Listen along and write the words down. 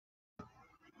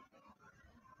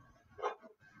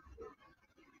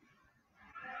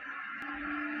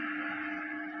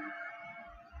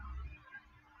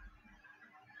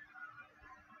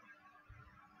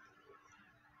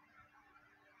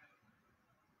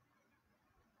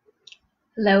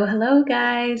Hello, hello,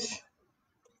 guys.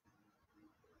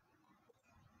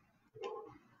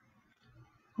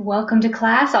 Welcome to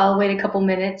class. I'll wait a couple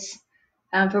minutes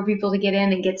for people to get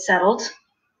in and get settled.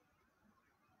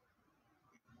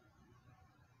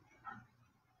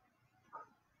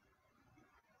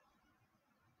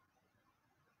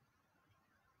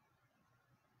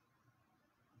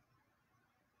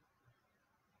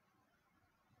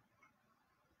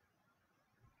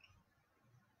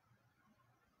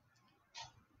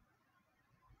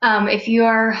 If you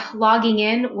are logging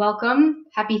in, welcome.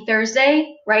 Happy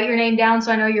Thursday. Write your name down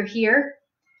so I know you're here.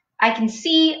 I can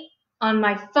see on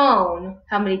my phone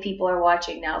how many people are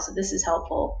watching now, so this is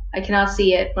helpful. I cannot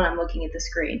see it when I'm looking at the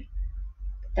screen.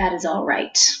 That is all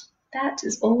right. That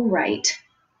is all right.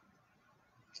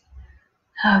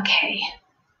 Okay.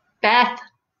 Beth,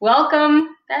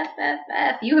 welcome. Beth,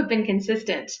 you have been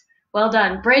consistent. Well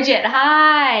done. Bridget,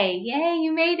 hi. Yay,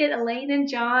 you made it. Elaine and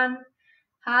John,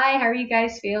 hi. How are you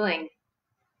guys feeling?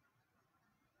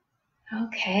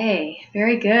 Okay,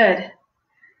 very good.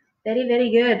 Very,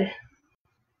 very good.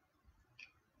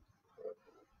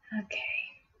 Okay.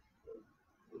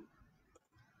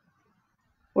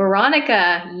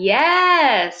 Veronica,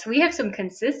 yes, we have some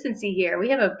consistency here.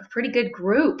 We have a pretty good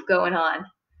group going on,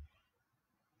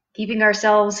 keeping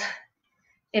ourselves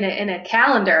in a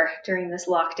calendar during this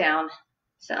lockdown,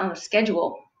 so on a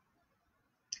schedule.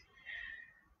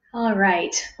 All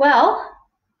right. Well,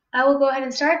 I will go ahead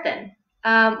and start then.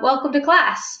 Welcome to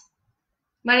class.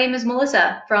 My name is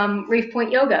Melissa from Reef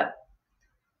Point Yoga.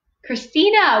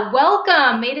 Christina,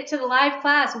 welcome. Made it to the live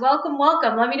class. Welcome,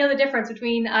 welcome. Let me know the difference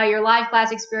between your live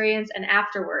class experience and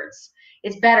afterwards.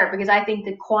 It's better because I think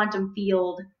the quantum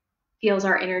field feels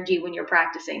our energy when you're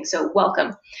practicing. So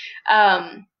welcome.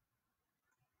 Now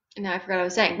I forgot what I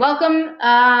was saying. Welcome.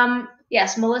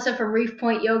 Yes, Melissa from Reef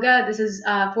Point Yoga. This is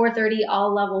 4:30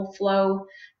 all level flow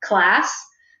class,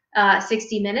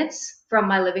 60 minutes from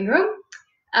my living room.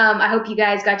 I hope you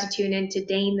guys got to tune in to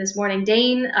Dane this morning.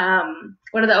 Dane,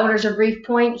 one of the owners of Reef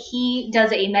Point, he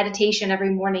does a meditation every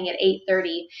morning at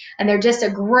 8:30, and they're just a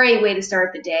great way to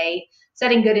start the day,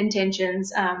 setting good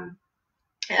intentions.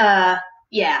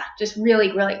 Yeah, just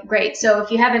really, really great. So if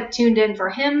you haven't tuned in for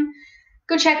him,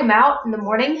 go check him out in the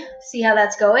morning, see how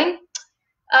that's going.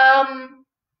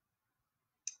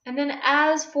 And then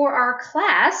as for our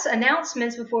class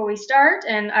announcements before we start,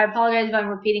 and I apologize if I'm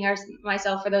repeating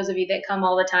myself for those of you that come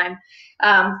all the time.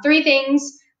 Three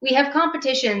things. We have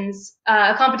competitions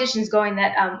going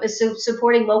that is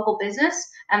supporting local business.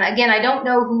 And again, I don't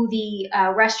know who the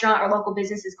restaurant or local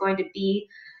business is going to be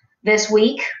this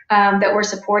week that we're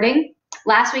supporting.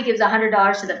 Last week it was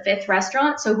 $100 to the fifth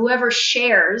restaurant. So whoever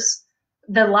shares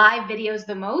the live videos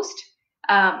the most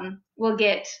will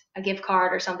get a gift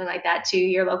card or something like that to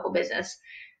your local business.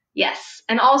 Yes.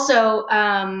 And also,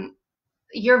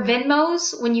 your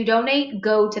Venmos, when you donate,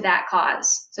 go to that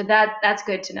cause. So that's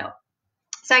good to know.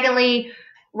 Secondly,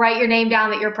 write your name down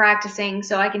that you're practicing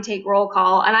so I can take roll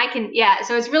call. And I can, yeah,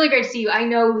 so it's really great to see you. I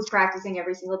know who's practicing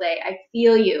every single day. I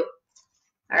feel you.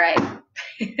 All right.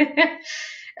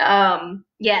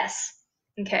 Yes.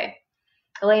 Okay.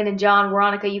 Elaine and John,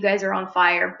 Veronica, you guys are on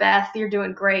fire. Beth, you're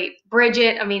doing great.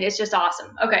 Bridget, I mean, it's just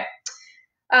awesome. Okay.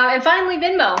 And finally,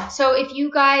 Venmo. So if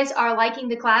you guys are liking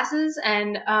the classes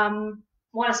and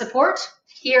want to support,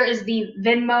 here is the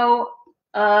Venmo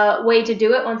way to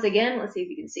do it. Once again, let's see if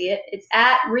you can see it. It's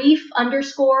at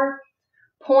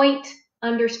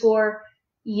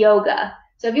reef_point_yoga.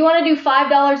 So if you want to do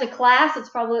 $5 a class,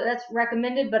 that's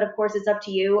recommended, but of course it's up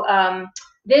to you.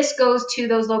 This goes to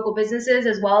those local businesses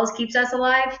as well as keeps us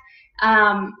alive.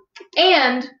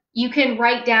 And you can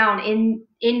write down in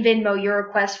Venmo your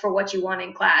request for what you want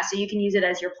in class. So you can use it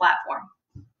as your platform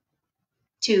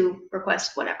to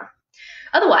request whatever.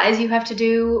 Otherwise, you have to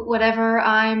do whatever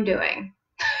I'm doing.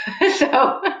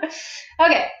 So,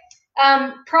 okay.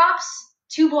 Props,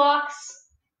 2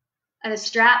 blocks, and a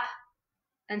strap,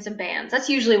 and some bands. That's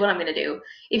usually what I'm going to do.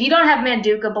 If you don't have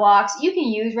Manduka blocks, you can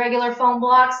use regular foam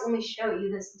blocks. Let me show you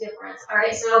this difference. All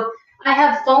right, so I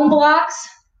have foam blocks,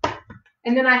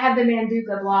 and then I have the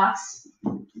Manduka blocks.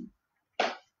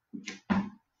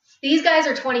 These guys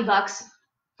are $20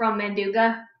 from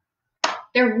Manduka.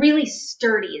 They're really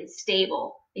sturdy and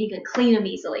stable, and you can clean them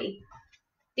easily.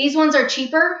 These ones are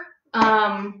cheaper.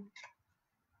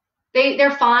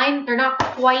 They're fine. They're not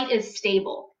quite as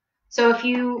stable. So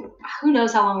who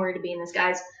knows how long we're going to be in this,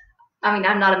 guys. I mean,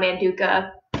 I'm not a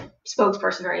Manduka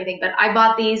spokesperson or anything, but I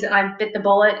bought these and I bit the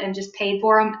bullet and just paid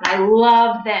for them, and I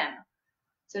love them.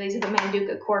 So these are the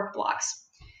Manduka cork blocks.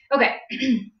 Okay.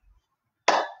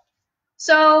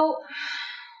 So,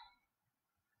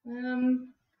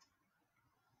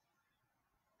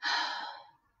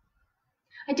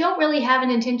 I don't really have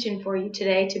an intention for you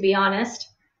today, to be honest.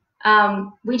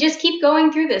 We just keep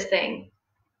going through this thing.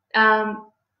 And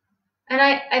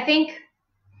I think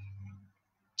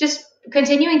just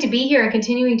continuing to be here and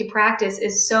continuing to practice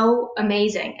is so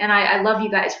amazing. And I love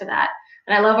you guys for that.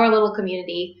 And I love our little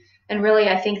community. And really,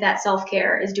 I think that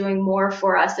self-care is doing more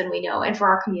for us than we know and for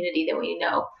our community than we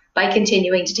know by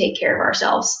continuing to take care of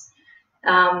ourselves.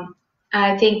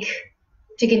 I think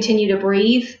to continue to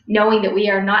breathe, knowing that we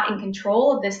are not in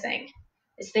control of this thing.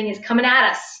 This thing is coming at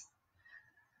us.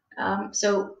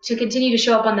 So to continue to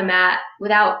show up on the mat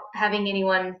without having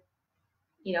anyone,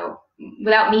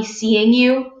 without me seeing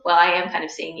you, well, I am kind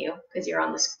of seeing you because you're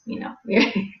on this, you're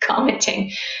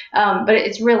commenting. But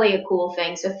it's really a cool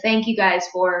thing. So thank you guys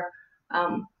for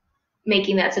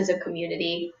making that sense of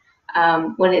community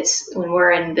when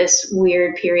we're in this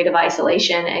weird period of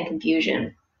isolation and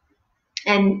confusion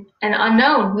and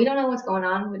unknown. We don't know what's going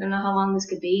on. We don't know how long this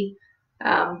could be,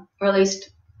 or at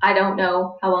least I don't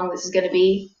know how long this is going to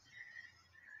be,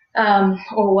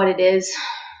 or what it is,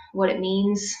 what it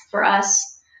means for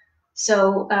us.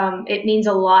 So it means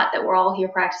a lot that we're all here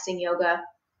practicing yoga.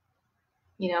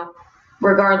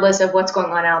 Regardless of what's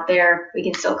going on out there, we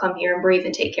can still come here and breathe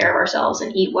and take care of ourselves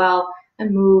and eat well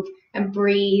and move and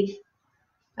breathe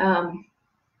and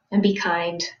be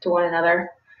kind to one another.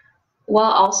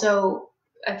 While also,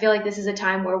 I feel like this is a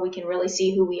time where we can really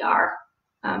see who we are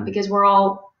because we're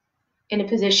all in a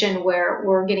position where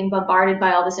we're getting bombarded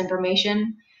by all this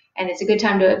information, and it's a good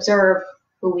time to observe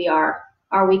who we are.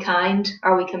 Are we kind?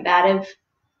 Are we combative?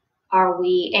 Are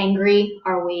we angry?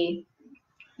 Are we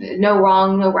no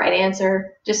wrong, no right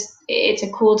answer? Just, it's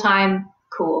a cool time.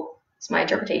 Cool. It's my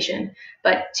interpretation.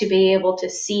 But to be able to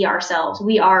see ourselves,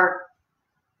 we are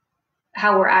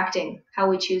how we're acting, how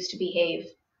we choose to behave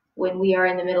when we are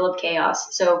in the middle of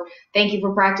chaos. So thank you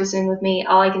for practicing with me.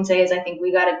 All I can say is I think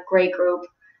we got a great group.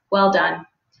 Well done.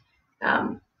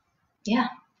 And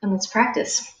let's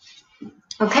practice.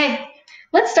 Okay,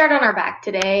 let's start on our back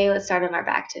today.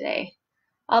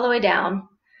 All the way down.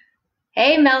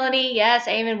 Hey, Melanie. Yes,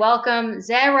 Eamon, welcome.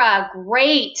 Zara,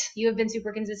 great. You have been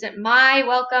super consistent. Mai,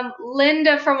 welcome.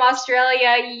 Linda from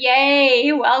Australia,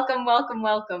 yay. Welcome, welcome,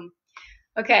 welcome.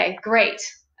 Okay, great.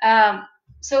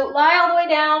 So lie all the way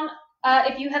down.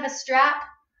 If you have a strap,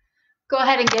 go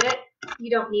ahead and get it. You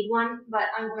don't need one, but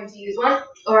I'm going to use one,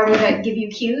 or I'm going to give you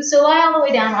cues. So lie all the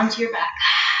way down onto your back.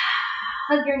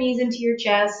 Hug your knees into your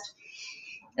chest.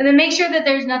 And then make sure that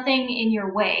there's nothing in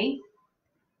your way.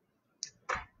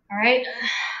 All right,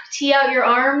 tee out your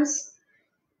arms.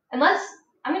 And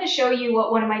I'm going to show you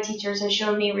what one of my teachers has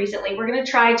shown me recently. We're going to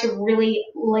try to really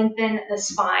lengthen the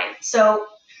spine. So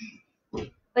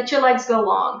let your legs go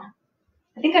long.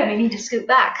 I think I may need to scoot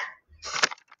back.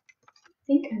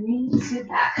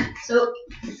 So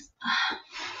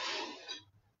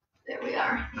there we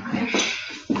are. Okay.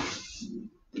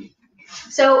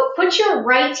 So put your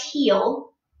right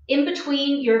heel in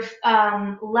between your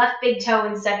left big toe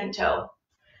and second toe.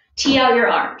 Tee out your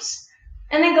arms.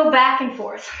 And then go back and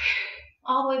forth.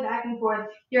 All the way back and forth.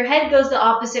 Your head goes the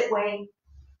opposite way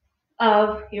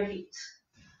of your feet.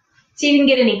 See if you can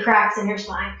get any cracks in your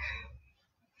spine.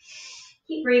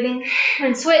 Keep breathing.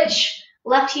 And switch.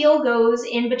 Left heel goes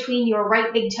in between your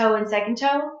right big toe and second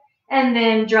toe. And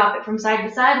then drop it from side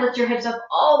to side. Lift your hips up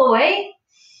all the way.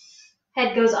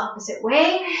 Head goes opposite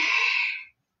way.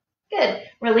 Good.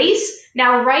 Release.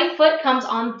 Now right foot comes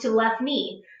onto left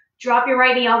knee. Drop your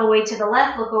right knee all the way to the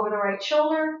left. Look over the right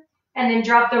shoulder. And then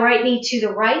drop the right knee to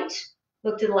the right.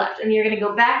 Look to the left. And you're going to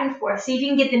go back and forth. See if you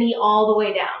can get the knee all the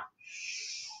way down.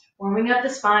 Warming up the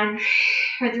spine.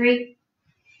 For 3,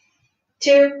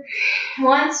 2,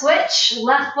 1. Switch.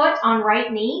 Left foot on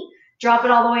right knee. Drop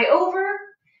it all the way over.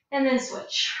 And then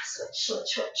switch.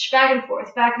 Switch. Back and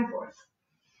forth.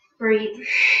 Breathe.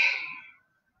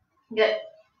 Good.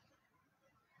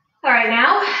 All right,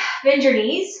 now bend your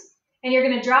knees. And you're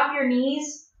going to drop your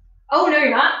knees. Oh, no,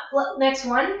 you're not. Next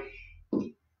one.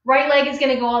 Right leg is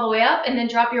going to go all the way up. And then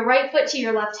drop your right foot to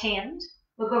your left hand.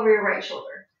 Look over your right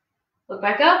shoulder. Look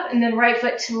back up. And then right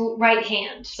foot to right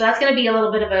hand. So that's going to be a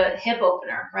little bit of a hip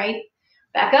opener, right?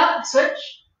 Back up. Switch.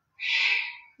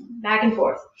 Back and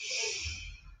forth.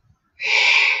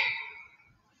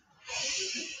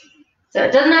 So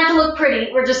it doesn't have to look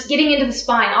pretty. We're just getting into the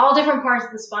spine. All different parts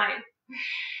of the spine.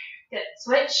 Good.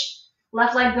 Switch.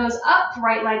 Left leg goes up,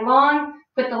 right leg long.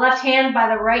 Put the left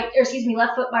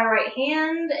foot by right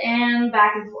hand and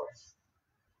back and forth.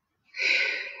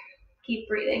 Keep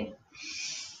breathing.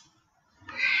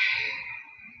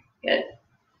 Good.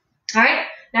 All right.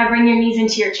 Now bring your knees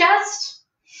into your chest.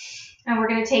 And we're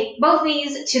going to take both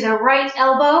knees to the right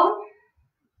elbow.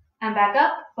 and back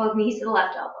up, both knees to the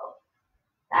left elbow.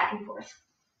 Back and forth.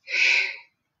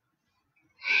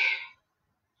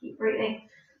 Keep breathing.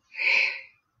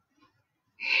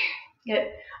 Good.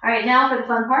 All right, now for the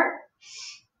fun part.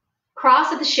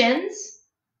 Cross at the shins.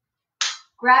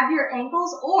 Grab your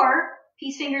ankles or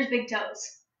peace fingers, big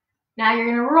toes. Now you're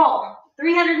going to roll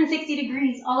 360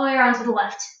 degrees all the way around to the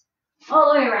left.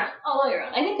 All the way around, all the way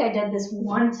around. I think I did this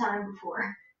one time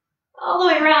before. All the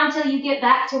way around until you get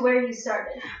back to where you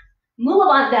started.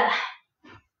 Mula Bandha.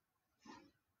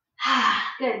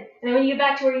 Good. And then when you get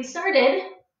back to where you started,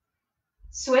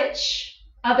 switch,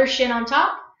 other shin on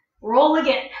top, roll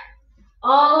again.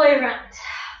 All the way around.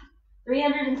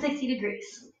 360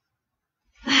 degrees.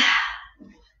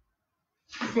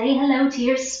 Say hello to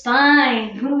your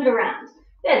spine. Move it around.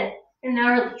 Good. And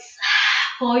now release.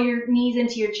 Pull your knees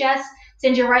into your chest.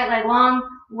 Send your right leg long.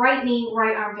 Right knee,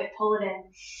 right armpit. Pull it in.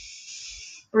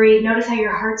 Breathe. Notice how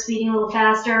your heart's beating a little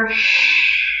faster.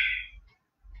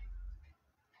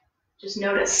 Just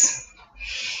notice.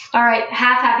 All right,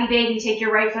 half happy baby. Take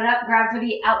your right foot up. Grab for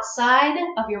the outside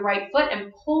of your right foot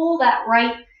and pull that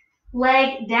right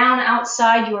leg down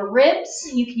outside your ribs.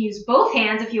 You can use both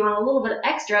hands if you want a little bit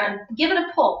extra and give it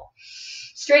a pull.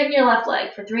 Straighten your left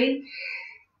leg for 3,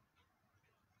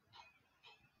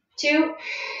 2,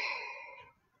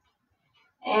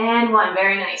 and 1.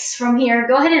 Very nice. From here,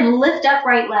 go ahead and lift up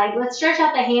right leg. Let's stretch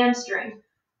out the hamstring.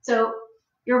 So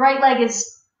your right leg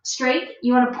is straight.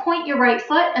 You want to point your right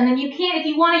foot, and then you can, if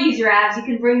you want to use your abs, you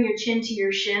can bring your chin to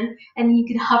your shin, and you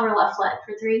can hover left leg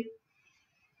for 3,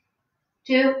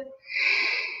 2,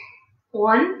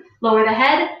 1. Lower the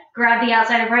head. Grab the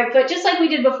outside of right foot, just like we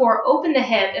did before. Open the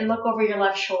hip and look over your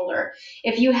left shoulder.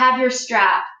 If you have your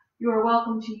strap, you are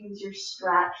welcome to use your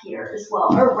strap here as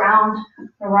well, around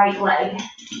the right leg,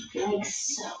 like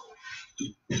so.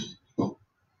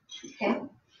 Okay.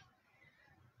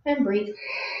 And breathe.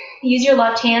 Use your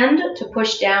left hand to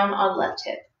push down on left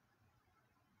hip.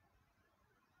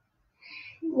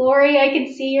 Lori, I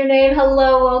can see your name.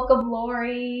 Hello, welcome,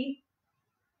 Lori.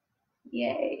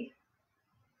 Yay.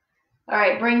 All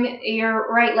right, bring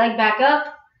your right leg back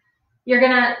up. You're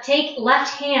going to take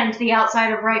left hand to the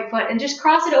outside of right foot and just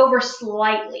cross it over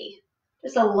slightly,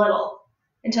 just a little,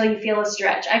 until you feel a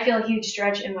stretch. I feel a huge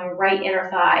stretch in my right inner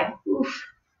thigh. Oof,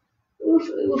 oof,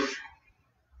 oof.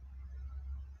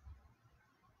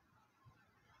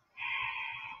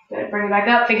 Good, bring it back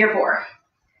up, figure 4.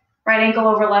 Right ankle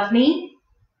over left knee.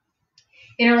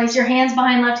 Interlace your hands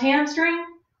behind left hamstring.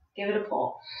 Give it a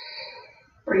pull.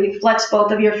 Breathe, flex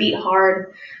both of your feet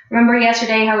hard. Remember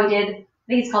yesterday how we did, I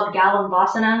think it's called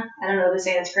Galam-vasana. I don't know the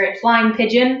Sanskrit. Flying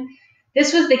pigeon.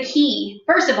 This was the key.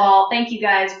 First of all, thank you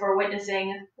guys for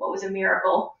witnessing what was a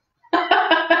miracle.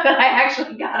 I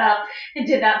actually got up and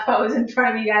did that pose in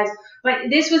front of you guys. But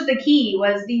this was the key,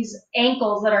 was these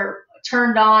ankles that are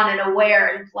turned on and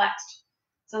aware and flexed.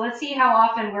 So let's see how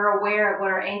often we're aware of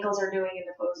what our ankles are doing in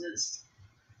the poses.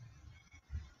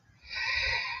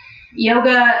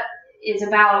 Yoga is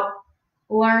about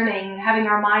learning, having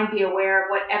our mind be aware of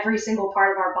what every single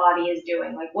part of our body is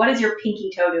doing. Like, what is your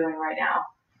pinky toe doing right now?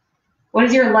 What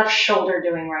is your left shoulder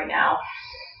doing right now?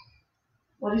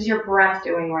 What is your breath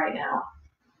doing right now?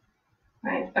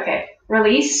 Right, okay,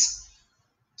 release.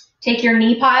 Take your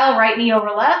knee pile, right knee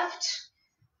over left.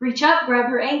 Reach up, grab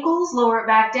your ankles, lower it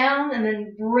back down, and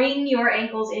then bring your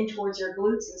ankles in towards your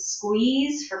glutes and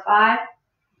squeeze for 5,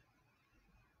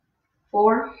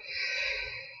 4,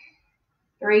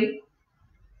 3,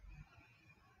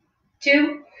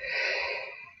 2,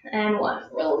 and 1.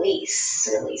 Release,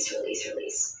 release, release,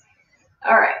 release.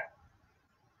 All right.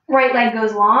 Right leg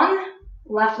goes long,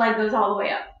 left leg goes all the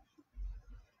way up.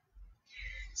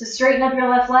 So straighten up your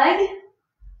left leg,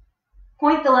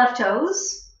 point the left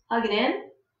toes, hug it in.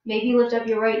 Maybe lift up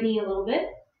your right knee a little bit.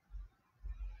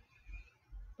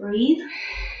 Breathe.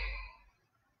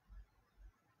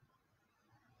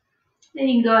 Then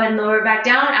you can go ahead and lower it back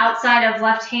down. Outside of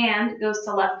left hand goes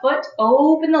to left foot.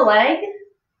 Open the leg.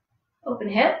 Open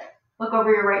hip. Look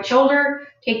over your right shoulder.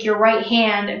 Take your right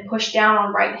hand and push down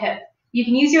on right hip. You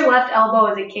can use your left elbow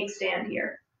as a kickstand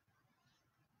here.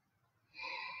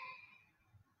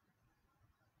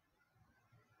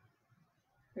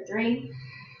 For 3,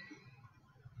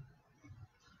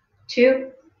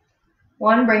 2,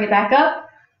 1. Bring it back up.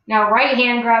 Now right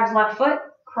hand grabs left foot.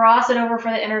 Cross it over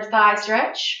for the inner thigh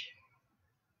stretch.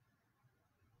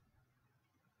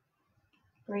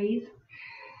 Breathe.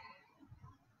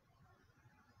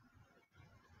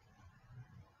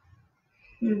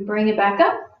 And bring it back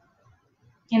up.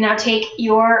 And now take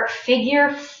your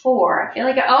figure 4. I feel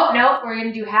like, oh no, we're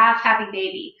going to do half happy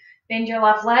baby. Bend your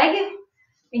left leg.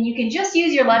 And you can just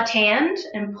use your left hand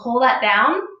and pull that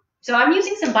down. So I'm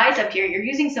using some bicep here. You're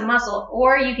using some muscle,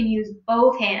 or you can use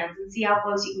both hands and see how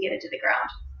close you can get it to the ground.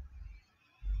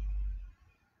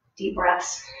 Deep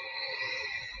breaths.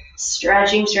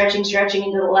 Stretching, stretching, stretching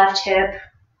into the left hip.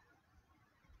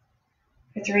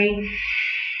 For 3,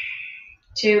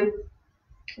 2,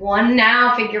 1.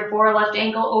 Now figure 4, left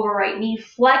ankle over right knee.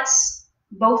 Flex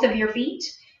both of your feet.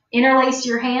 Interlace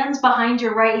your hands behind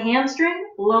your right hamstring.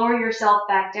 Lower yourself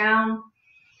back down.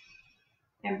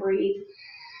 And breathe.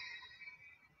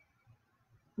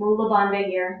 Mula Bandha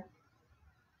here.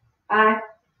 5,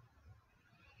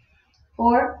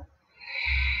 4,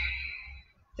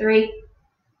 3,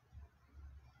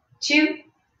 2,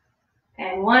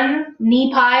 and 1.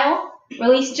 Knee pile.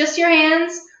 Release just your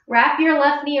hands. Wrap your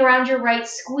left knee around your right.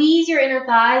 Squeeze your inner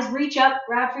thighs. Reach up,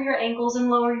 grab for your ankles, and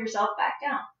lower yourself back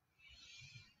down.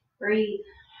 Breathe.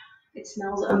 It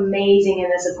smells amazing in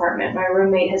this apartment. My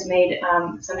roommate has made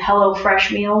some Hello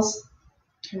Fresh meals,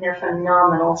 and they're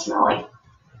phenomenal smelling.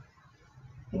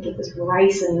 I think it was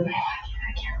rice and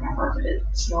I can't remember, but it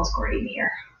smells great in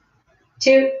here.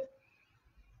 2,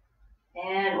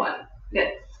 and 1.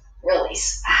 Good.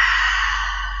 Release.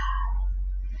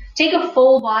 Take a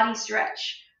full body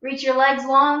stretch. Reach your legs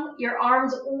long, your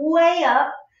arms way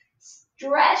up.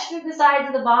 Stretch through the sides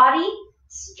of the body.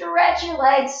 Stretch your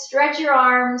legs, stretch your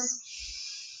arms.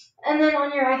 And then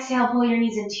on your exhale, pull your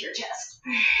knees into your chest.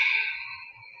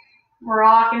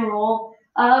 Rock and roll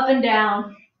up and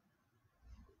down.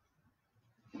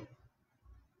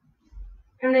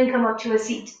 And then come up to a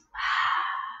seat.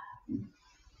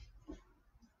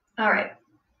 All right.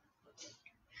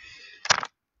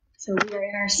 So we are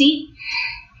in our seat.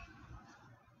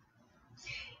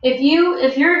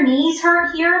 If your knees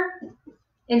hurt here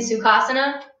in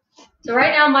Sukhasana, so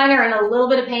right now mine are in a little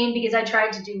bit of pain because I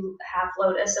tried to do half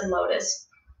lotus and lotus.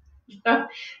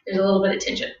 There's a little bit of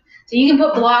tension. So you can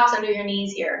put blocks under your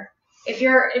knees here. If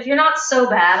you're not so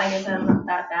bad, I guess I'm not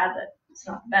that bad, but it's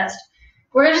not the best.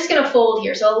 We're just going to fold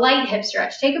here. So a light hip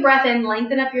stretch. Take a breath in,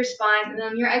 lengthen up your spine, and then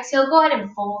on your exhale, go ahead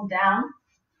and fold down.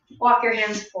 Walk your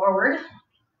hands forward.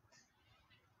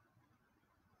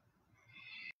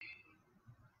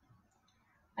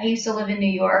 I used to live in New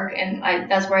York, and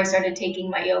that's where I started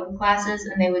taking my yoga classes,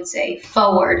 and they would say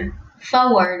forward,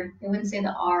 forward. They wouldn't say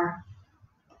the R.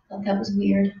 I thought that was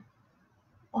weird.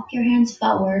 Walk your hands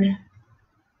forward.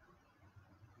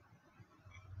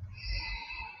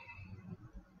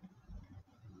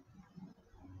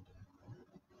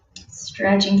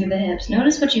 Stretching through the hips.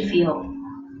 Notice what you feel.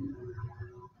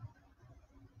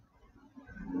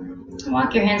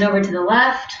 Walk your hands over to the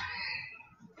left.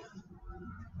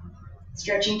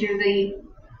 Stretching through the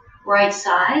right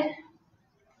side.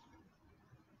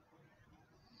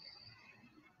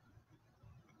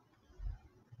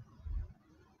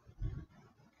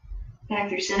 Back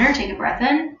through center, take a breath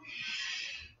in.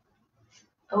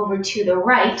 Over to the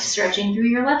right, stretching through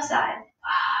your left side.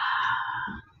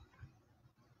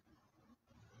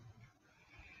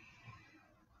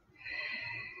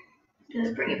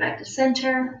 Just bring it back to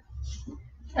center.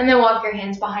 And then walk your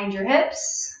hands behind your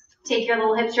hips. Take your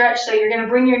little hip stretch. So you're going to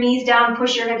bring your knees down,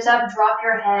 push your hips up, drop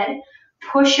your head.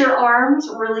 Push your arms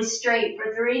really straight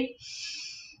for 3.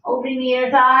 Opening the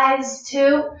inner thighs,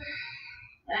 2.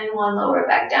 And 1, lower it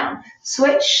back down.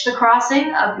 Switch the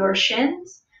crossing of your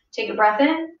shins. Take a breath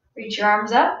in. Reach your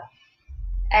arms up.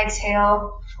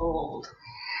 Exhale, fold.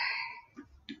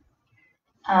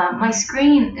 My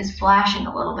screen is flashing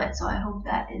a little bit, so I hope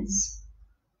that is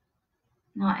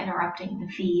not interrupting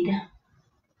the feed.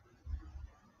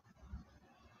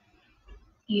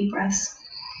 Deep breaths.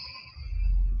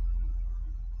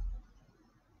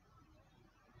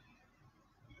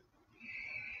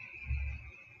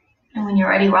 And when you're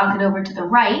ready, rock it over to the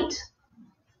right.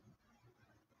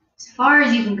 As far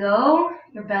as you can go,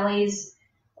 your belly's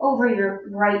over your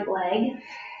right leg.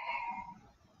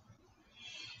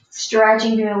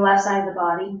 Stretching through the left side of the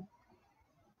body.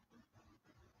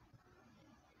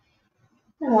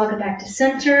 And walk it back to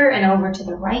center and over to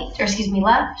the right, or excuse me,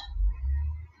 left.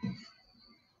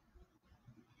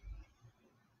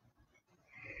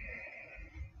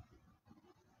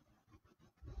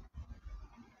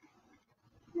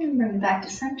 And bring it back to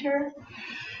center.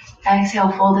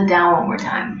 Exhale, fold it down one more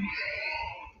time.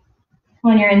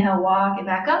 On your inhale, walk it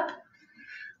back up.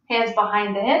 Hands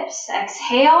behind the hips.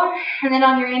 Exhale. And then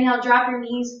on your inhale, drop your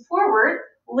knees forward.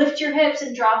 Lift your hips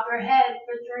and drop your head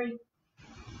for 3,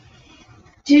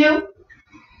 2,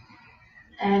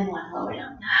 and 1. Lower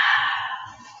down.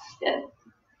 Good.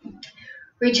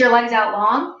 Reach your legs out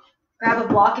long. Grab a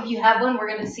block if you have one. We're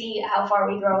going to see how far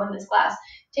we grow in this class.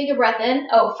 Take a breath in.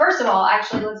 Oh, first of all,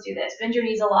 actually, let's do this. Bend your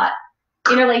knees a lot.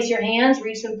 Interlace your hands,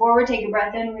 reach them forward, take a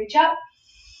breath in, reach up.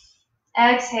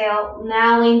 Exhale,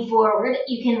 now lean forward.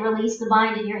 You can release the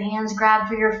bind in your hands, grab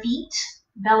for your feet.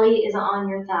 Belly is on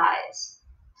your thighs.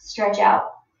 Stretch out.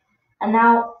 And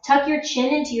now tuck your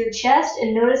chin into your chest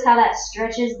and notice how that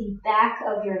stretches the back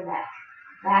of your neck.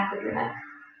 Back of your neck.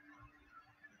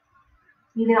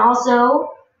 You can also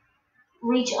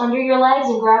reach under your legs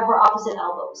and grab for opposite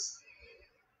elbows.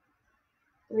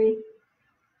 3.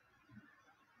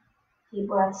 Deep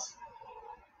breaths.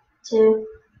 2.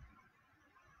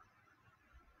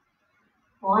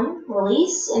 1.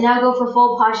 Release. And now go for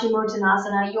full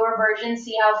Paschimottanasana. Your version.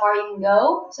 See how far you can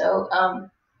go. So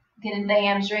get into the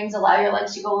hamstrings. Allow your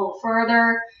legs to go a little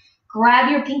further.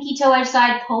 Grab your pinky toe edge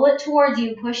side. Pull it towards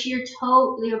you. Push your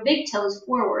big toes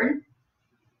forward.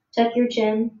 Tuck your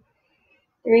chin.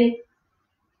 3.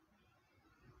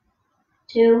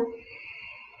 2.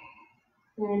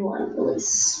 And 1.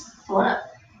 Release. 1 up.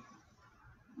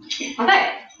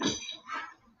 Okay.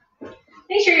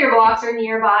 Make sure your blocks are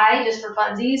nearby, just for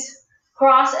funsies.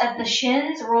 Cross at the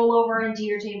shins, roll over into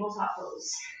your tabletop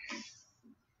pose.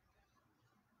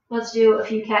 Let's do a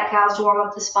few cat-cows to warm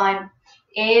up the spine.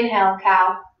 Inhale,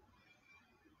 cow.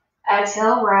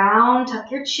 Exhale, round, tuck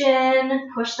your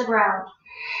chin, push the ground.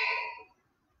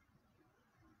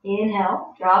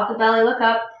 Inhale, drop the belly, look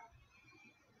up.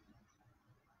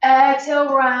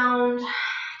 Exhale, round,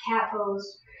 cat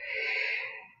pose.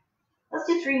 Let's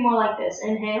do 3 more like this.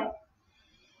 Inhale.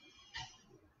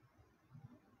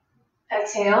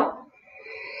 Exhale.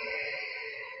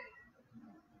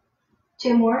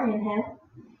 2 more. Inhale.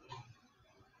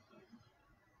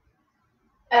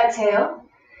 Exhale.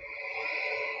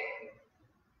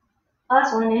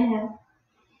 Last one. Inhale.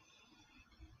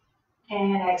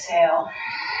 And exhale.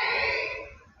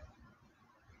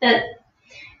 Good.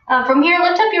 From here,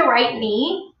 lift up your right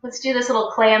knee. Let's do this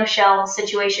little clamshell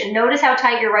situation. Notice how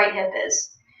tight your right hip is.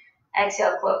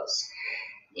 Exhale, close.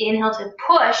 Inhale to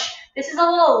push. This is a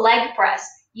little leg press.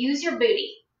 Use your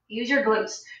booty. Use your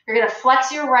glutes. You're going to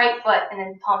flex your right foot and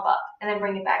then pump up and then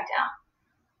bring it back down.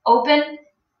 Open,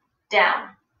 down,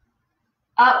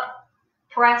 up,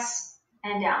 press,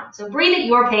 and down. So breathe at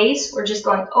your pace. We're just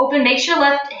going open. Make sure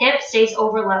left hip stays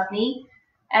over left knee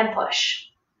and push.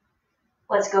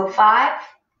 Let's go 5,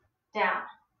 down,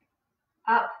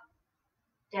 up,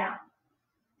 down,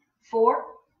 4,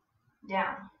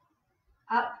 down,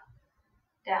 up,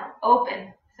 down,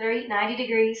 open, 3, 90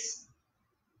 degrees,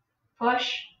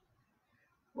 push,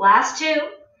 last 2,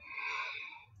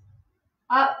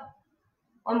 up,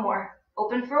 1 more,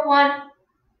 open for 1,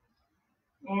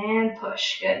 and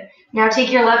push, good. Now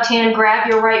take your left hand, grab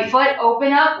your right foot,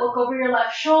 open up, look over your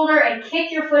left shoulder, and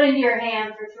kick your foot into your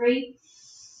hand for 3,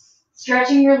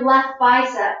 stretching your left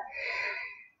bicep,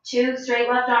 2, straight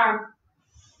left arm,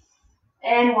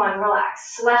 and 1,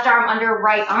 relax. Left arm under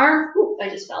right arm. Ooh, I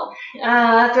just fell.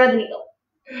 Thread the needle.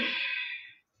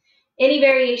 Any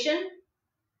variation,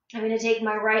 I'm going to take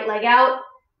my right leg out,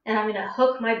 and I'm going to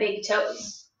hook my big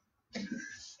toes.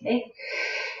 Okay,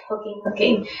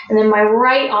 hooking. And then my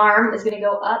right arm is going to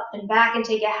go up and back and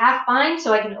take a half bind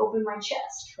so I can open my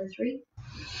chest for 3.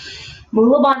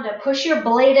 Mula Bandha, push your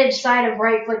blade edge side of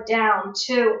right foot down,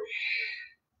 2.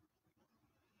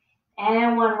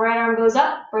 And 1, right arm goes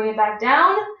up, bring it back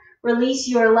down. Release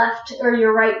your left or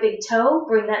your right big toe,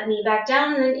 bring that knee back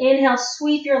down, and then inhale,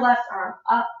 sweep your left arm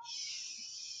up.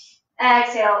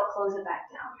 Exhale, close it back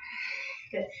down.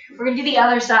 Good. We're going to do the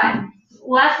other side.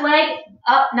 Left leg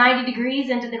up 90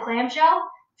 degrees into the clamshell,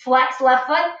 flex left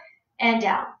foot, and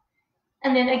down.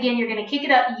 And then again, you're going to kick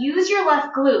it up. Use your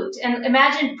left glute and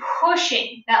imagine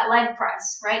pushing that leg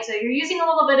press, right? So you're using a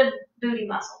little bit of booty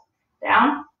muscle.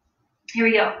 Down. Here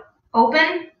we go.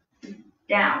 Open,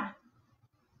 down,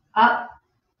 up,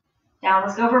 down.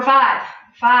 Let's go for 5.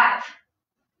 5,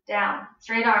 down,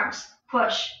 straight arms,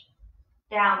 push,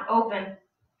 down, open,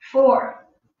 4,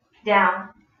 down,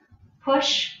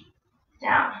 push,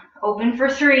 down, open for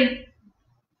 3,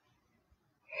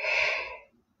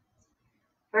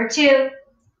 for 2,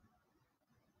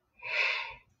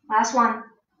 last 1,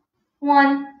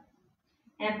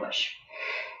 and push.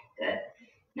 Good.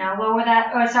 Now lower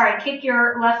that, kick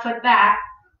your left foot back,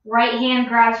 right hand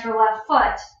grabs for left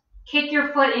foot, kick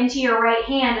your foot into your right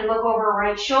hand and look over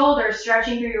right shoulder,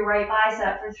 stretching through your right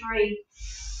bicep for 3,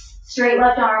 straight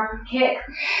left arm, kick,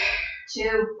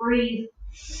 2, breathe,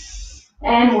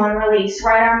 and 1, release.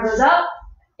 Right arm goes up,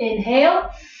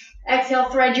 inhale, exhale,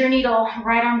 thread your needle,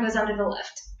 right arm goes under the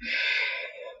left.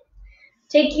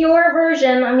 Take your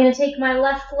version, I'm going to take my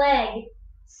left leg,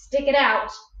 stick it out,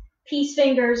 peace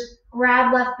fingers,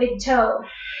 grab left big toe,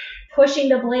 pushing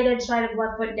the blade edge side of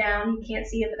left foot down. You can't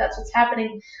see it, but that's what's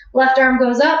happening. Left arm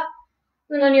goes up.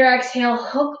 And on your exhale,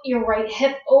 hook your right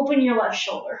hip, open your left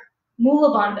shoulder. Mula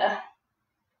Bandha.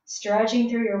 Stretching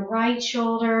through your right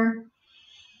shoulder.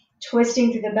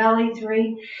 Twisting through the belly.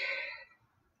 3,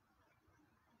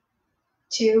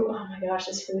 2. Oh my gosh,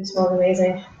 this food smells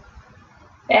amazing.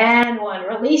 And 1.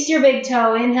 Release your big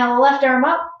toe. Inhale, left arm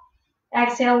up.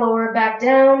 Exhale, lower it back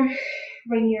down.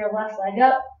 Bring your left leg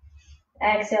up.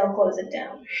 Exhale, close it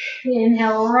down.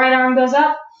 Inhale, right arm goes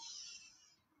up.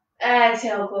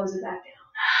 Exhale, close it back down.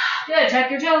 Good. Tuck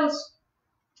your toes.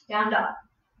 Down dog.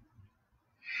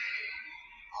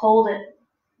 Hold it.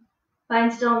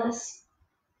 Find stillness.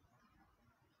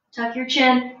 Tuck your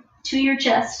chin to your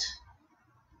chest.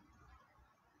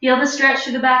 Feel the stretch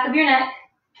through the back of your neck.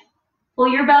 Pull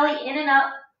your belly in and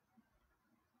up.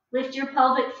 Lift your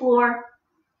pelvic floor.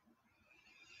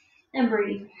 And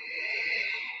breathe.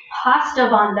 Hasta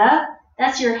Bandha.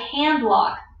 That's your hand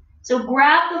lock. So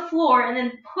grab the floor and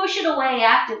then push it away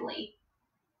actively.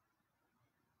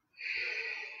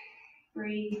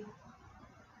 Breathe.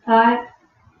 5,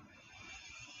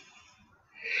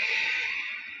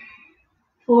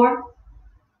 4,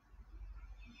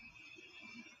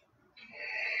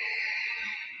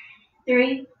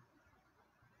 3,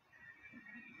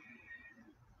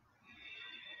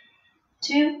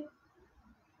 2,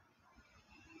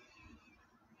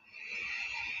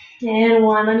 and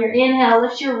 1. On your inhale,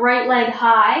 lift your right leg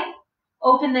high.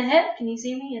 Open the hip. Can you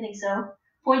see me? I think so.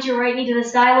 Point your right knee to the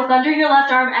sky. Look under your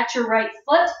left arm at your right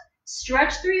foot.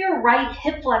 Stretch through your right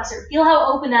hip flexor. Feel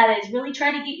how open that is. Really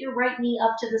try to get your right knee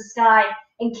up to the sky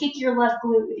and kick your left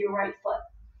glute with your right foot.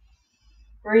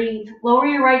 Breathe. Lower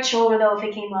your right shoulder though if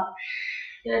it came up.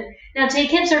 Good. Now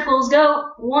take hip circles. Go.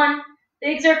 1,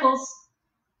 big circles.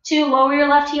 2, lower your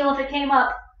left heel if it came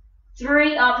up.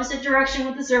 3, opposite direction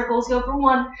with the circles. Go for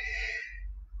 1,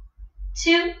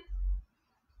 2,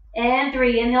 and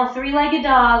 3. Inhale, 3-legged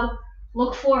dog.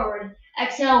 Look forward.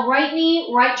 Exhale, right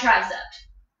knee, right tricep.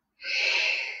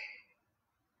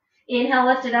 Inhale,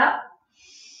 lift it up.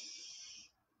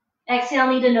 Exhale,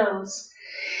 knee to nose.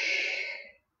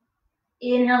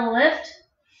 Inhale, lift.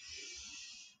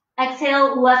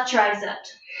 Exhale, left tricep.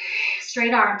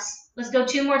 Straight arms. Let's go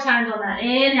 2 more times on that.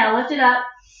 Inhale, lift it up.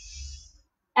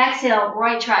 Exhale,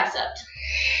 right tricep.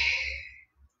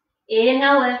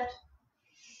 Inhale, lift.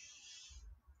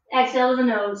 Exhale to the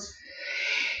nose.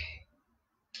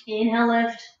 Inhale,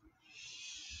 lift.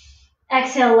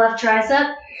 Exhale, left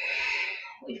tricep.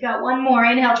 We've got 1 more.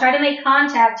 Inhale, try to make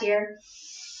contact here.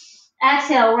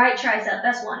 Exhale, right tricep.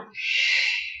 That's 1.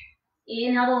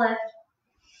 Inhale to lift.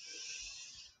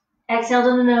 Exhale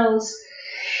to the nose.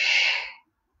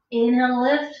 Inhale to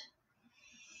lift.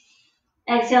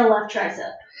 Exhale, left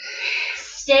tricep.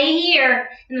 Stay here,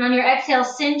 and on your exhale,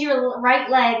 send your right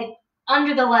leg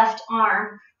under the left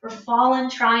arm for fallen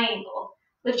triangle.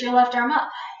 Lift your left arm up.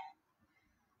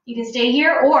 You can stay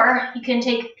here, or you can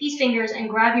take peace fingers and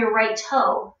grab your right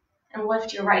toe and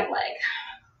lift your right leg.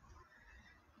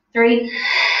 3,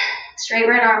 straight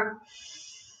right arm.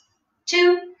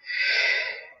 2,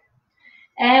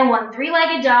 and 1.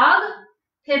 3-legged dog.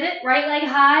 Pivot, right leg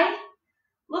high.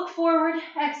 Look forward,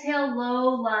 exhale,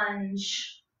 low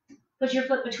lunge. Put your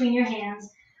foot between your hands.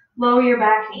 Lower your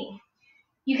back knee.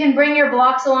 You can bring your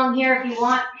blocks along here if you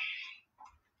want,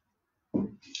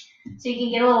 so you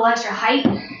can get a little extra height.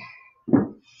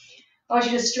 I want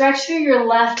you to stretch through your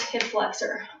left hip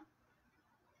flexor.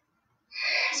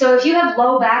 So if you have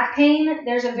low back pain,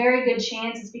 there's a very good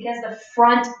chance it's because the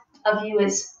front of you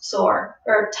is sore,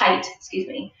 or tight, excuse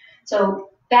me. So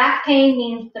back pain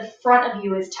means the front of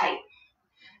you is tight.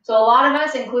 So a lot of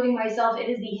us, including myself, it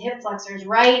is the hip flexors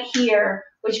right here,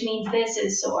 which means this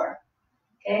is sore.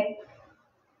 Okay?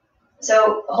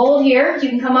 So hold here. You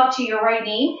can come up to your right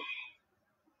knee.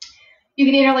 You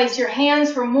can interlace your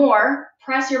hands for more.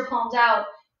 Press your palms out,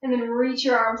 and then reach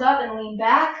your arms up and lean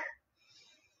back.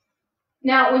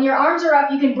 Now, when your arms are up,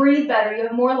 you can breathe better. You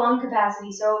have more lung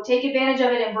capacity, so take advantage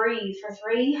of it and breathe for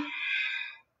 3.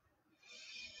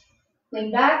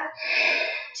 Lean back.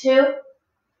 2.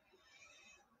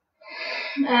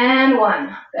 And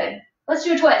 1. Good. Let's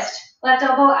do a twist. Left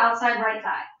elbow outside right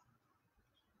thigh.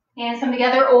 Hands come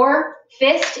together, or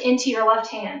fist into your left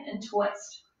hand and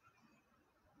twist.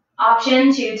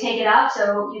 Option to take it up,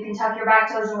 so you can tuck your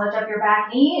back toes and lift up your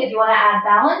back knee. If you want to add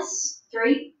balance,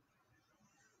 3.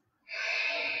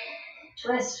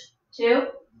 Twist. 2.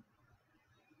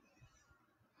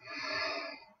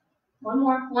 1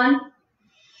 more. 1.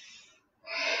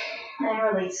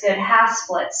 And release. Good. Half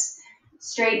splits.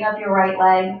 Straighten up your right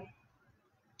leg.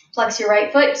 Flex your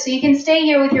right foot so you can stay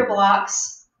here with your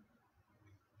blocks.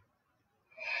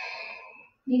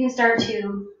 You can start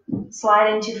to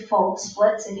slide into full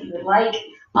splits if you would like.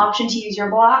 Option to use your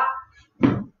block, which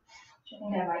I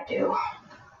think I might do.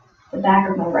 The back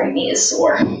of my right knee is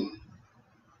sore.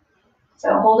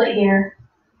 So hold it here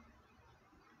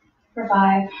for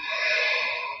 5.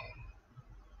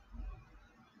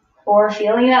 4,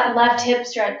 feeling that left hip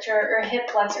stretch or hip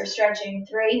flexor stretching.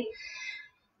 3,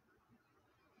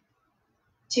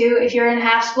 2, if you're in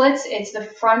half splits, it's the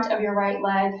front of your right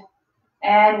leg.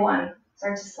 And 1.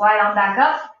 Start to slide on back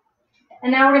up.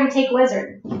 And now we're going to take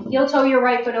lizard. Heel toe your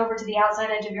right foot over to the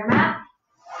outside edge of your mat.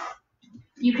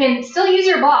 You can still use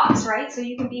your blocks, right? So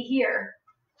you can be here.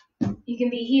 You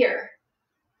can be here.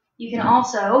 You can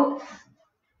also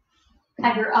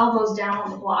have your elbows down on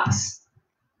the blocks.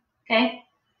 Okay?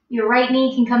 Your right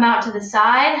knee can come out to the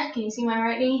side. Can you see my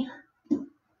right knee?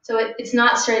 So it's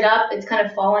not straight up. It's kind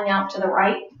of falling out to the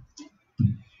right.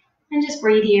 And just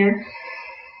breathe here.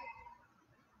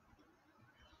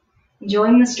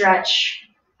 Enjoying the stretch.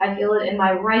 I feel it in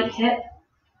my right hip,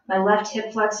 my left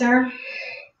hip flexor.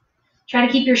 Try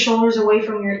to keep your shoulders away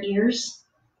from your ears.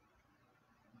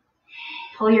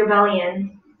 Pull your belly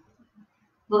in.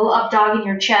 Little up dog in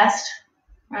your chest,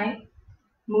 right?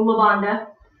 Mula Bandha.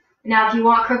 Now if you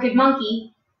want crooked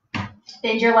monkey,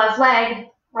 bend your left leg,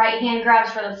 right hand grabs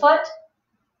for the foot,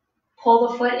 pull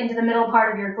the foot into the middle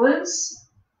part of your glutes,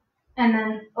 and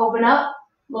then open up,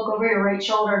 look over your right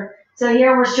shoulder. So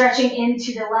here we're stretching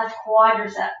into the left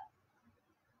quadricep,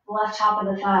 left top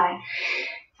of the thigh,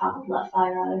 top of left thigh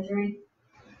rather. 3.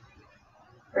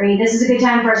 Breathe. This is a good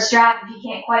time for a strap if you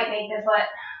can't quite make the foot.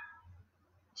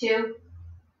 2.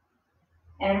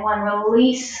 And 1.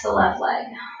 Release the left leg.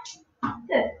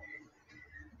 Good.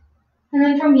 And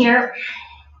then from here,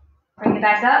 bring it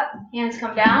back up. Hands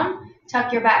come down.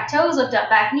 Tuck your back toes. Lift up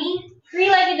back knee.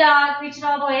 3-legged dog. Reach it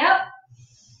all the way up.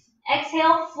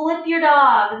 Exhale, flip your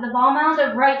dog. The ball mound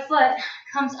of right foot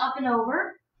comes up and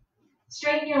over.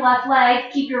 Straighten your left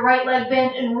leg. Keep your right leg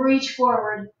bent and reach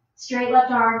forward. Straight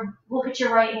left arm. Look at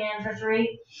your right hand for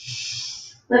 3.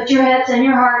 Lift your hips and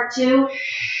your heart. 2,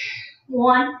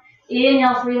 1.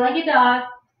 Inhale, 3-legged dog.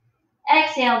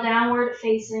 Exhale, downward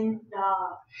facing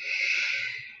dog.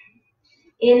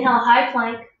 Inhale, high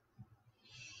plank.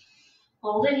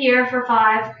 Hold it here for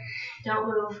 5. Don't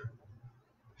move.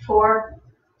 4.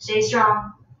 Stay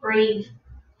strong. Breathe.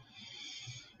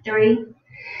 3,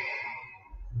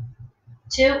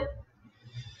 2,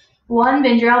 1.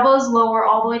 Bend your elbows, lower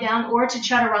all the way down, or to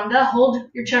chaturanga.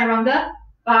 Hold your chaturanga.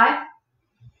 5,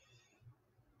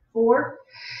 4,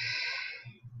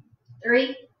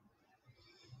 3,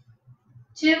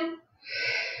 2,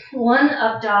 1.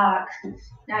 Up dog.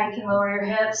 Now you can lower your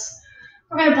hips.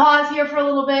 We're going to pause here for a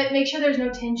little bit. Make sure there's no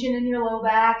tension in your low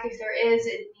back. If there is,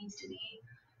 it needs to be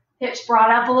hips brought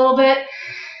up a little bit,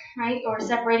 right? Or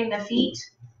separating the feet.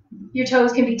 Your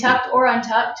toes can be tucked or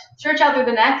untucked. Stretch out through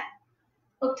the neck.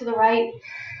 Look to the right.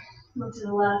 Look to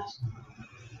the left.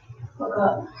 Look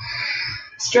up.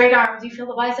 Straight arms. You feel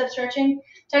the bicep stretching?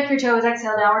 Tuck your toes.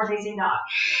 Exhale, downward facing dog.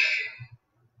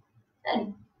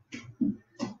 Good.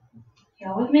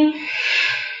 Go with me.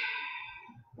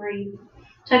 Breathe.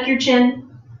 Tuck your chin.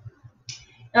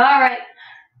 All right.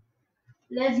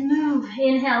 Let's move.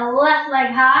 Inhale, left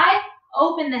leg high.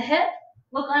 Open the hip.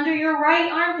 Look under your right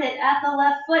armpit at the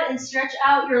left foot and stretch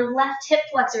out your left hip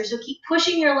flexor. So keep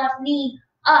pushing your left knee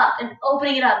up and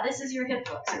opening it up. This is your hip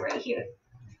flexor right here.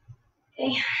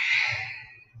 Okay.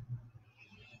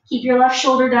 Keep your left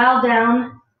shoulder dialed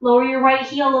down. Lower your right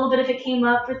heel a little bit if it came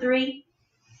up for 3.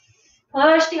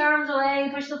 Push the arms away.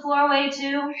 Push the floor away.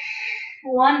 2,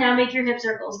 1. Now make your hip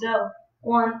circles. Go.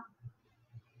 1,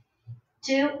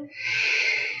 2,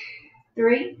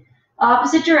 3.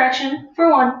 Opposite direction for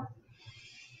 1.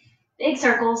 Big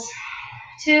circles.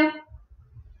 2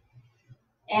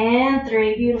 and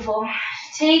 3. Beautiful.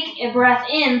 Take a breath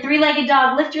in. 3-legged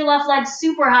dog. Lift your left leg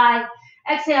super high.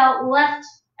 Exhale. Left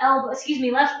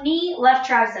knee, left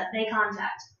tricep. Make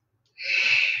contact.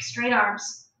 Straight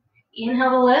arms. Inhale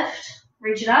to lift.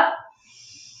 Reach it up.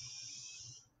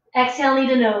 Exhale, knee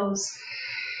to nose.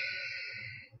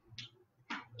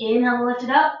 Inhale to lift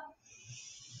it up.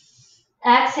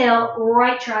 Exhale,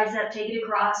 right tricep. Take it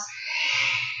across.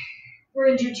 We're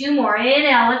going to do 2 more.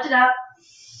 Inhale, lift it up.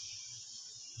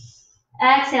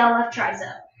 Exhale, left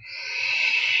tricep.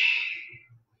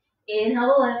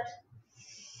 Inhale to lift.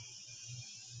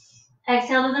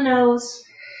 Exhale to the nose.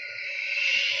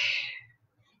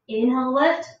 Inhale to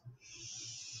lift.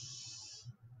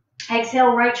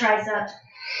 Exhale, right tricep.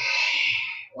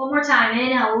 One more time.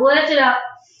 Inhale, lift it up.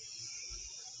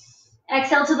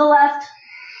 Exhale to the left.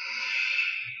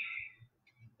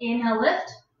 Inhale,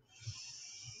 lift.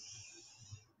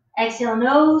 Exhale,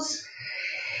 nose.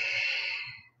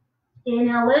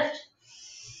 Inhale, lift.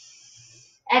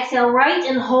 Exhale, right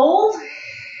and hold.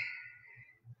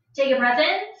 Take a breath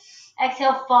in.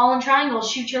 Exhale, fall in triangle.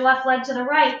 Shoot your left leg to the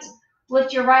right.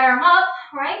 Lift your right arm up,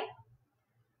 right?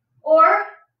 Or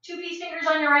 2 peace fingers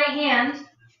on your right hand.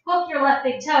 Hook your left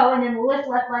big toe and then lift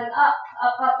left leg up,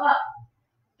 up, up, up.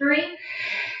 3,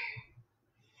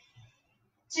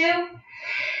 2,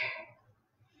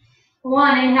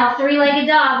 1. Inhale, 3-legged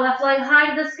dog. Left leg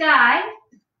high to the sky.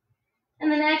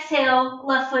 And then exhale,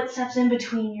 left foot steps in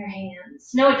between your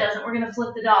hands. No, it doesn't. We're going to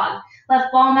flip the dog.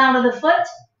 Left palm out of the foot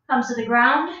comes to the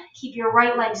ground. Keep your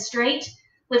right leg straight.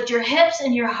 Lift your hips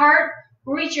and your heart.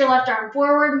 Reach your left arm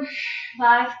forward.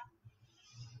 5.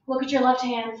 Look at your left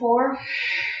hand. 4.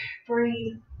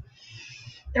 Breathe.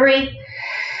 3,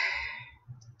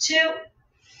 2,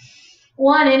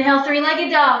 1. Inhale,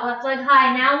 3-legged dog. Left leg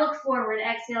high. Now look forward.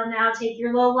 Exhale. Now take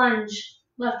your low lunge.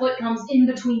 Left foot comes in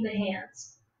between the hands.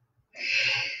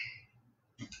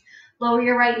 Lower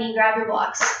your right knee, grab your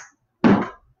blocks.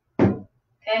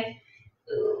 Okay?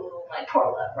 Ooh, my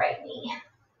poor left right knee.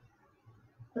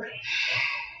 Okay.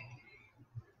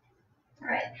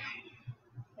 Alright.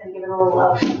 Gotta give it a little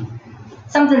love.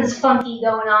 Something's funky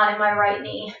going on in my right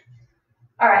knee.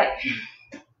 Alright.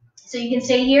 So you can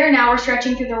stay here. Now we're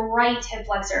stretching through the right hip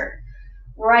flexor.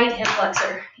 Right hip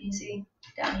flexor. Can you see?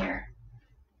 Down here.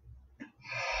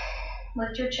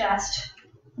 Lift your chest.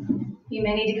 You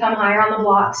may need to come higher on the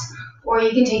blocks, or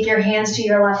you can take your hands to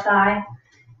your left thigh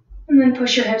and then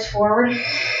push your hips forward.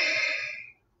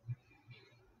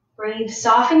 Breathe.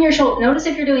 Soften your shoulder. Notice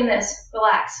if you're doing this.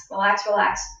 Relax, relax,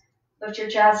 relax. Lift your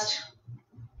chest.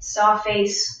 Soft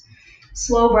face.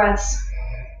 Slow breaths.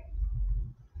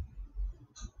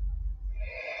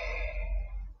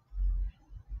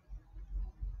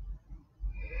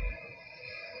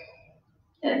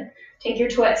 Good. Take your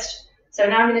twist. So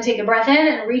now I'm going to take a breath in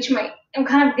and reach I'm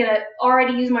kind of going to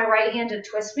already use my right hand to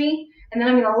twist me. And then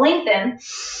I'm going to lengthen.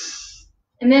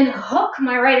 And then hook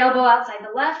my right elbow outside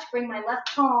the left. Bring my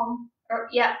left palm,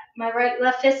 my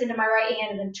left fist into my right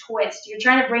hand and then twist. You're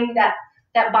trying to bring that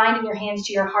bind in your hands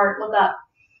to your heart. Look up.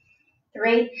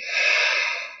 3,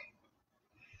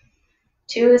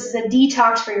 2. This is a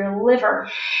detox for your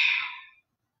liver.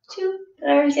 2. Did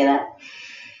I already say that?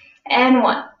 And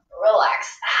 1.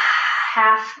 Relax.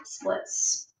 Half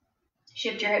splits.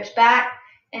 Shift your hips back,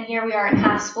 and here we are in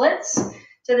half splits.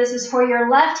 So this is for your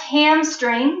left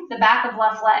hamstring, the back of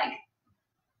left leg.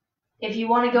 If you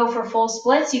want to go for full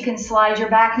splits, you can slide your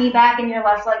back knee back and your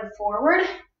left leg forward.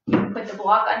 You can put the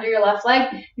block under your left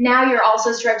leg. Now you're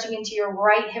also stretching into your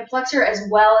right hip flexor as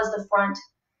well as the front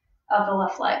of the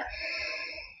left leg.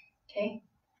 Okay?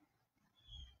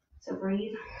 So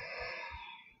breathe.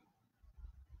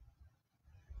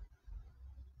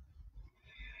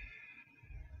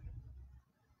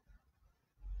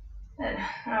 Good.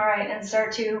 All right, and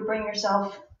start to bring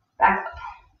yourself back up.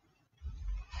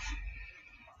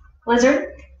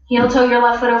 Lizard. Heel toe your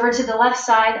left foot over to the left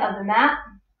side of the mat.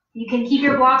 You can keep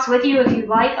your blocks with you if you'd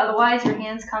like, otherwise your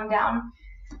hands come down.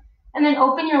 And then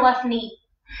open your left knee.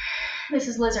 This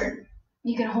is lizard.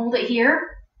 You can hold it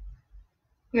here.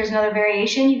 Here's another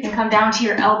variation. You can come down to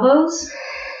your elbows.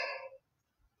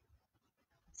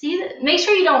 See, make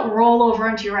sure you don't roll over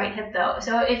into your right hip though.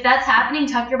 So if that's happening,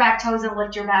 tuck your back toes and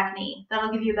lift your back knee.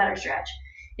 That'll give you a better stretch.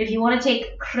 If you want to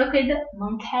take crooked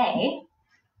monkey,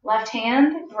 left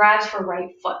hand grabs for right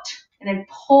foot. And then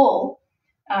pull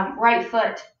right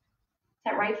foot. Is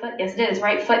that right foot? Yes, it is.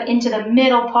 Right foot into the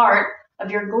middle part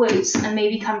of your glutes and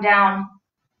maybe come down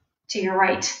to your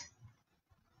right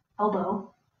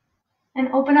elbow. And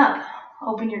open up.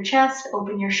 Open your chest,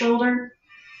 open your shoulder.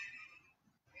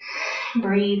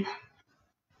 Breathe.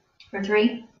 For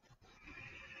 3,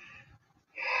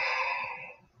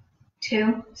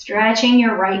 2, stretching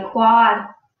your right quad.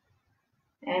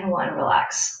 And 1,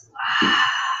 relax.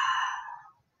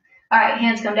 All right,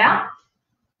 hands come down.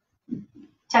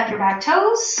 Tuck your back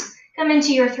toes. Come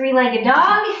into your 3-legged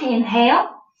dog. Inhale.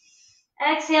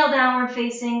 Exhale, downward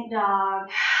facing dog.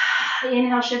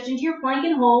 Inhale, shift into your plank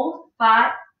and hold.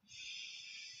 5,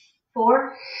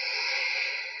 4,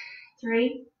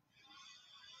 3,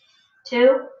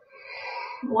 2,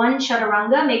 1,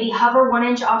 chaturanga. Maybe hover 1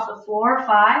 inch off the floor.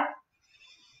 5,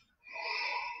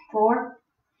 4,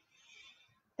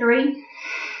 3,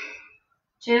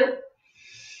 2,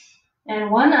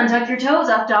 and 1. Untuck your toes,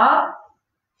 up dog.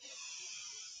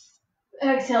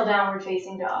 Exhale, downward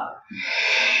facing dog.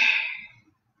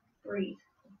 Breathe.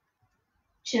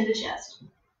 Chin to chest.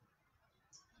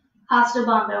 Hasta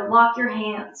Bandha. Lock your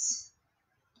hands.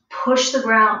 Push the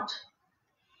ground.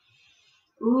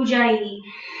 Ujjayi.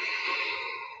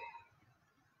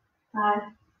 5,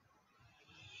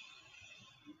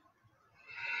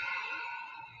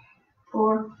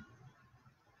 4,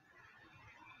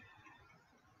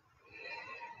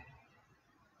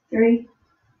 3,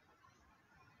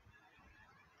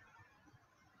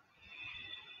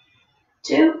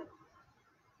 2,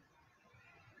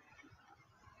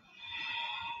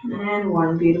 and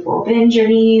 1. Beautiful. Bend your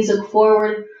knees, look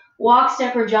forward, walk,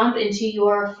 step, or jump into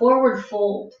your forward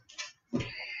fold.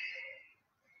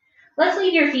 Let's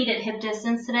leave your feet at hip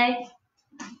distance today.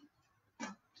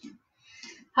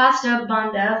 Hasta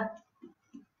Bandha.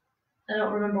 I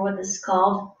don't remember what this is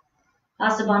called.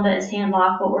 Hasta Bandha is hand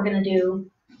lock, but we're going to do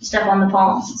step on the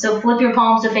palms. So flip your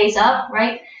palms to face up,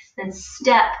 right? Then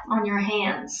step on your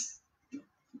hands.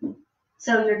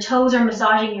 So your toes are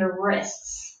massaging your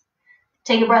wrists.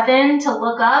 Take a breath in to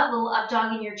look up, little up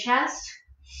dog in your chest.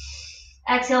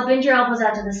 Exhale, bend your elbows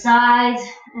out to the sides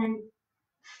and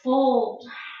fold.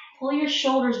 Pull your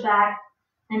shoulders back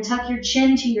and tuck your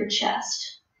chin to your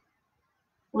chest.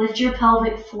 Lift your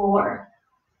pelvic floor.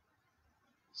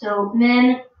 So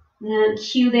men, the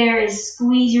cue there is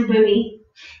squeeze your booty.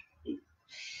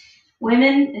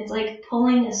 Women, it's like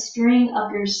pulling a string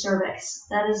up your cervix.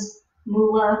 That is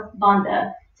Mula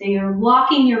Bandha. So you're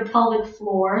locking your pelvic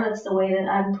floor. That's the way that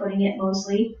I'm putting it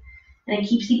mostly. And it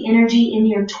keeps the energy in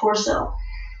your torso.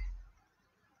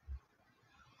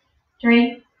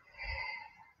 3,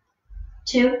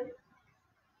 2,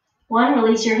 1.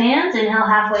 Release your hands. Inhale,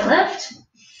 halfway lift.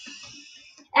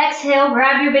 Exhale,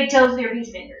 grab your big toes with your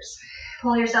peace fingers.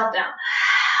 Pull yourself down.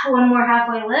 1 more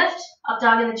halfway lift. Up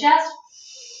dog in the chest.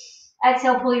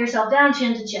 Exhale, pull yourself down,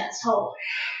 chin to chest. Hold.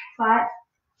 5,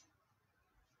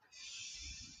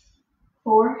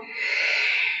 4,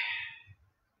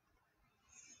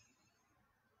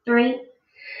 3,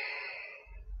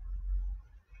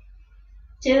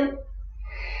 2,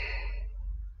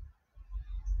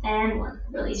 and 1.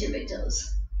 Release your big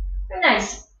toes.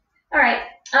 Nice. All right.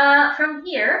 From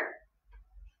here,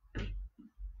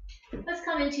 let's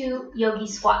come into yogi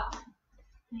squat.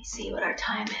 Let me see what our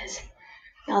time is.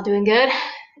 Y'all doing good?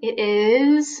 It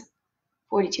is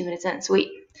 42 minutes in.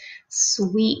 Sweet.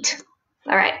 Sweet.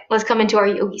 All right. Let's come into our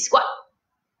yogi squat.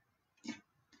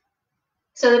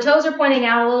 So the toes are pointing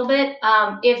out a little bit.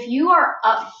 If you are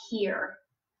up here,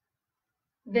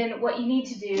 then what you need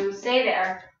to do, stay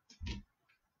there,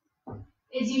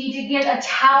 is you need to get a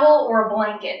towel or a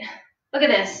blanket. Look at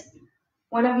this.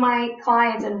 One of my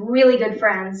clients and really good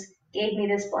friends gave me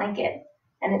this blanket.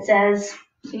 And it says,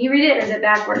 can you read it or is it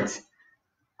backwards?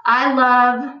 I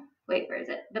love, wait, where is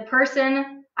it? The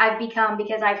person I've become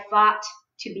because I fought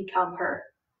to become her.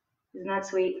 Isn't that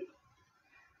sweet?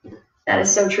 That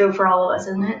is so true for all of us,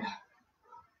 isn't it?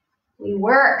 We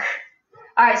work.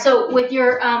 All right, so with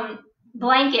your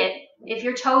blanket, if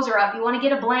your toes are up, you want to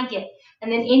get a blanket.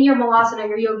 And then in your malasana,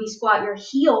 your yogi squat, your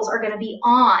heels are going to be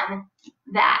on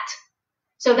that.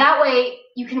 So that way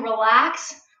you can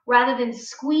relax rather than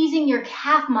squeezing your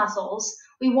calf muscles.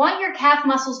 We want your calf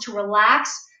muscles to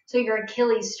relax so your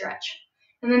Achilles stretch.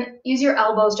 And then use your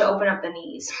elbows to open up the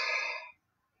knees.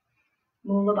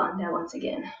 Mula Bandha once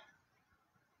again.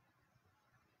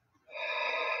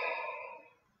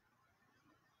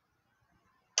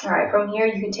 All right, from here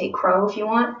you can take crow if you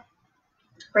want.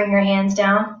 Bring your hands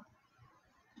down.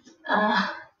 I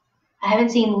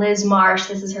haven't seen Liz Marsh.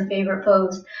 This is her favorite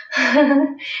pose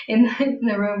in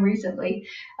the room recently.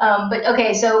 But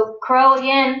okay, so crow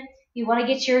again. You want to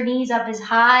get your knees up as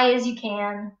high as you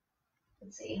can.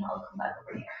 Let's see, I'll come back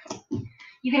over here.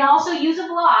 You can also use a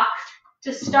block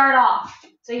to start off.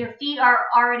 So your feet are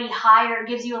already higher. It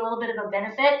gives you a little bit of a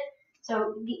benefit.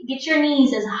 So get your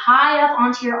knees as high up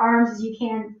onto your arms as you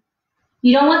can.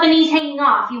 You don't want the knees hanging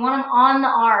off. You want them on the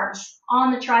arms,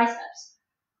 on the triceps.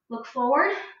 Look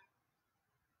forward,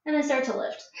 and then start to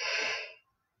lift.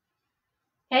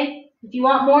 Okay? If you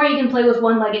want more, you can play with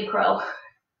one-legged crow,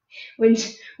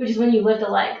 which is when you lift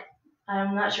a leg.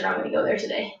 I'm not sure I'm going to go there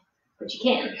today, but you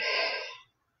can.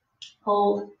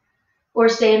 Hold, or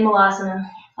stay in malasana.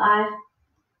 5,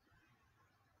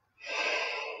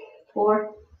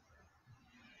 4,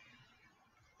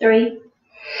 3,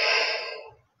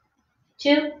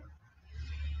 2,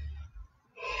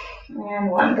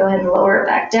 and 1. Go ahead and lower it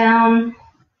back down.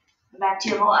 Back to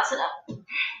your malasana.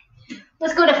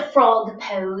 Let's go to frog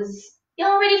pose.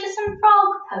 Y'all ready for some frog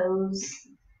pose?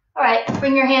 All right,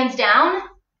 bring your hands down.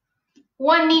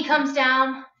 One knee comes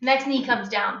down, next knee comes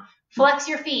down. Flex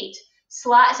your feet.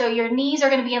 Slide, so your knees are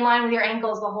going to be in line with your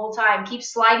ankles the whole time. Keep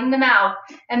sliding them out.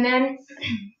 And then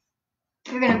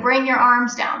you're going to bring your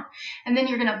arms down. And then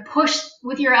you're going to push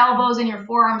with your elbows and your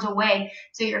forearms away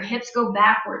so your hips go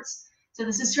backwards. So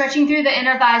this is stretching through the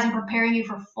inner thighs and preparing you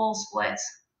for full splits,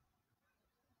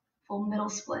 full middle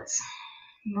splits.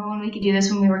 Remember when we could do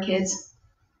this when we were kids?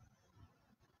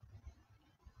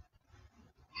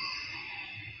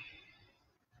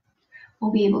 We'll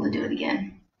be able to do it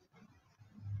again.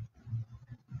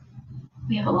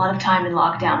 We have a lot of time in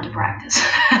lockdown to practice.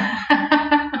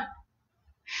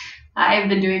 I've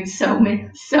been doing so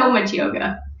much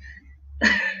yoga.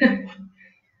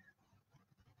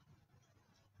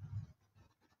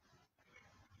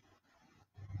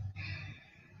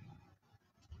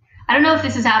 I don't know if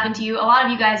this has happened to you. A lot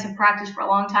of you guys have practiced for a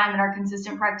long time and are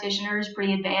consistent practitioners,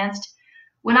 pretty advanced.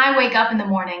 When I wake up in the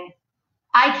morning,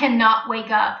 I cannot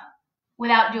wake up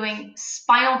without doing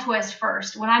spinal twist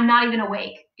first. When I'm not even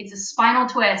awake, it's a spinal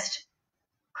twist,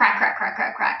 crack, crack, crack,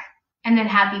 crack, crack, and then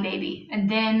happy baby. And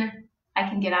then I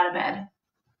can get out of bed.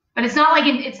 But it's not like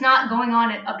it's not going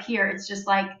on up here. It's just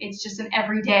an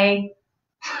everyday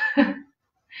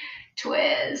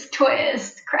twist,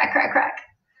 twist, crack, crack, crack.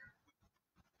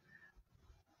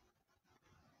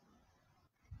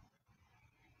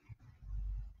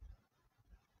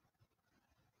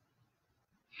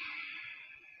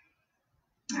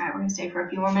 All right, we're going to stay for a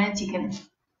few more minutes. You can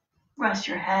rest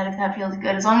your head if that feels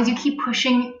good. As long as you keep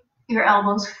pushing your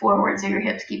elbows forward so your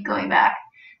hips keep going back.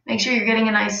 Make sure you're getting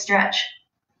a nice stretch.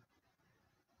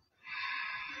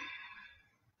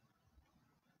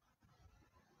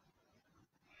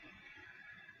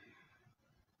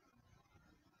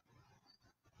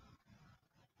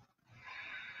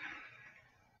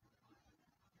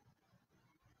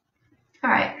 All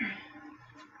right.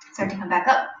 Start to come back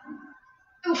up.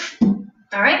 Oof.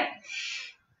 All right.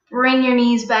 Bring your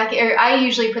knees back. I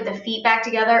usually put the feet back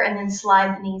together and then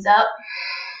slide the knees up.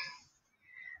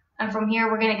 And from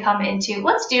here, we're going to come into,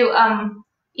 let's do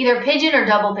either pigeon or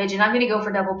double pigeon. I'm going to go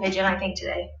for double pigeon, I think,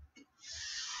 today.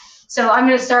 So I'm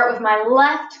going to start with my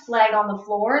left leg on the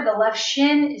floor. The left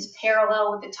shin is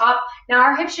parallel with the top. Now,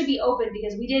 our hips should be open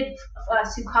because we did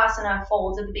Sukhasana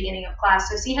folds at the beginning of class.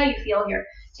 So see how you feel here.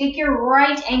 Take your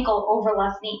right ankle over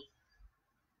left knee.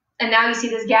 And now you see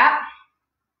this gap?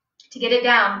 To get it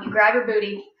down, you grab your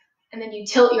booty, and then you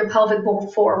tilt your pelvic bowl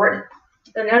forward.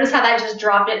 So notice how that just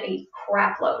dropped it a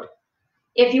crap load.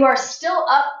 If you're still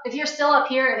up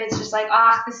here and it's just like,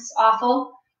 this is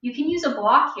awful, you can use a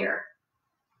block here.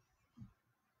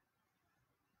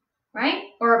 Right?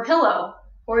 Or a pillow,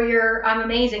 or your I'm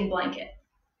amazing blanket.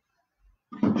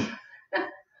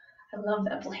 I love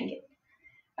that blanket.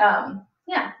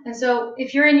 Yeah, and so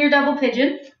if you're in your double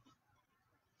pigeon,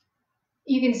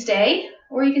 you can stay,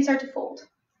 or you can start to fold.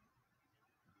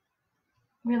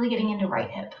 Really getting into right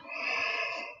hip.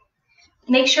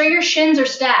 Make sure your shins are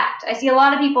stacked. I see a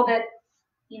lot of people that,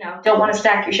 don't want to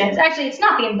stack your shins. Actually, it's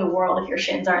not the end of the world if your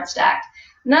shins aren't stacked.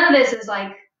 None of this is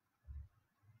like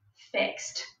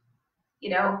fixed.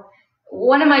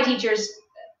 One of my teachers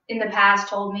in the past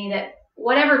told me that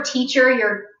whatever teacher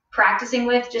you're practicing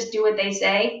with, just do what they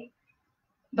say.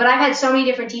 But I've had so many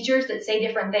different teachers that say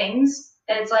different things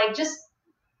that it's like, just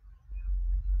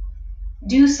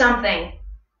do something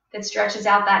that stretches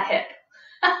out that hip.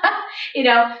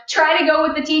 Try to go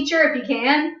with the teacher if you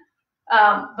can.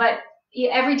 But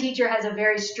every teacher has a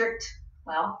very strict,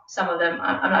 some of them,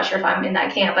 I'm not sure if I'm in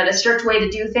that camp, but a strict way to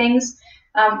do things.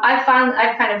 I've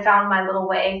kind of found my little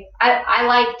way. I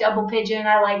like double pigeon.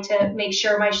 I like to make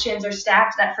sure my shins are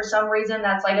stacked. That for some reason,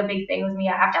 that's like a big thing with me.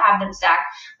 I have to have them stacked.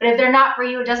 But if they're not for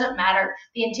you, it doesn't matter.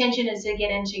 The intention is to get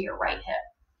into your right hip,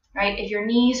 right? If your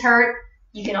knees hurt,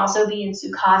 you can also be in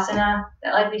Sukhasana,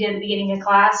 like we did at the beginning of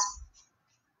class.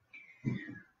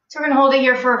 So we're going to hold it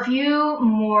here for a few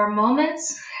more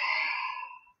moments.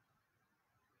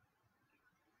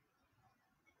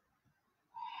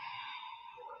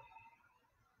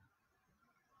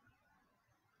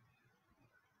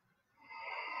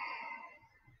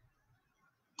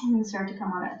 And then start to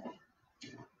come on up.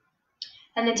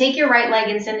 And then take your right leg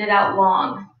and send it out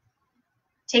long.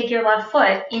 Take your left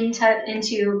foot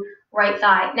into right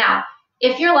thigh. Now,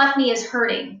 if your left knee is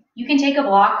hurting, you can take a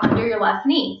block under your left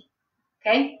knee.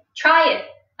 Okay? Try it.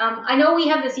 I know we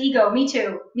have this ego. Me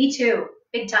too.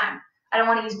 Big time. I don't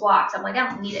want to use blocks. I'm like, I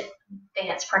don't need it.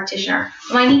 Advanced practitioner.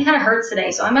 My knee kind of hurts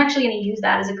today, so I'm actually going to use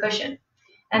that as a cushion.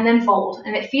 And then fold.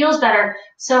 And it feels better.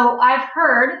 So I've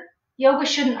heard yoga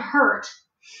shouldn't hurt.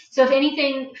 So if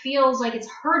anything feels like it's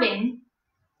hurting,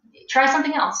 try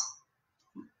something else.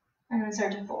 And then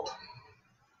start to fold.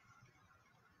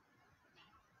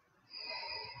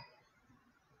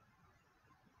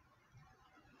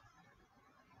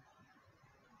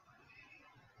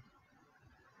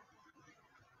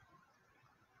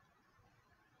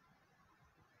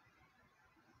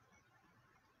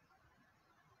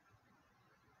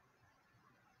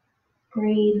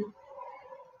 Breathe.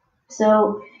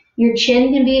 So your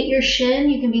chin can be at your shin.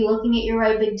 You can be looking at your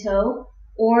right big toe.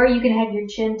 Or you can have your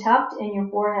chin tucked and your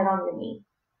forehead on your knee.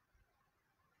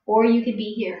 Or you could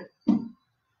be here.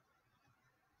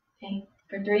 Okay,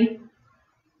 for 3,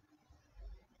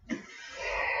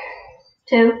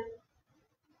 2,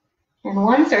 and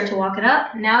 1. Start to walk it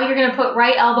up. Now you're going to put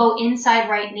right elbow inside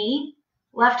right knee.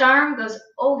 Left arm goes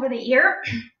over the ear.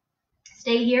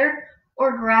 Stay here.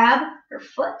 Or grab your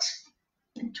foot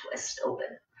and twist open.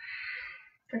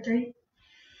 For 3.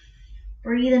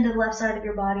 Breathe into the left side of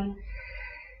your body.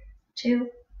 2,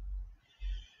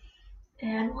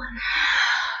 and 1.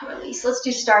 Release. Let's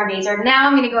do Stargazer. Now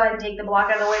I'm going to go ahead and take the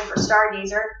block out of the way for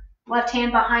Stargazer. Left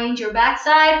hand behind your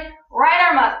backside. Right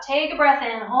arm up. Take a breath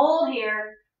in. Hold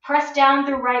here. Press down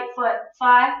through right foot.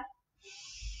 5.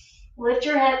 Lift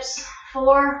your hips.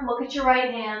 4. Look at your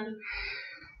right hand.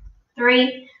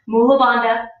 3. Mula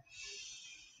Bandha.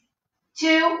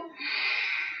 2.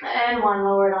 And 1.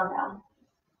 Lower it on down.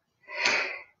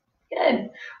 Good.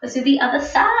 Let's do the other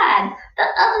side. The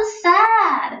other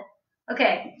side.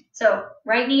 Okay. So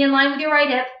right knee in line with your right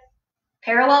hip.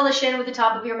 Parallel the shin with the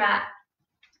top of your mat.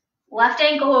 Left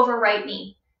ankle over right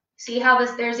knee. See how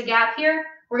there's a gap here?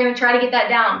 We're going to try to get that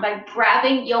down by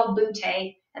grabbing your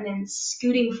butte and then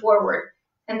scooting forward.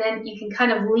 And then you can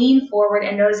kind of lean forward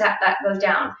and notice that goes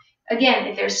down. Again,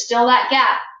 if there's still that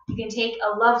gap, you can take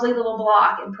a lovely little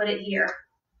block and put it here.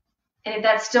 And if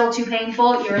that's still too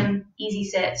painful, you're in easy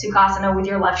sit, Sukhasana, with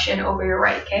your left shin over your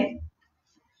right, okay?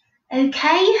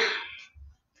 Okay.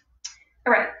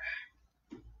 All right.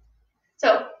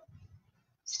 So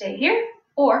stay here,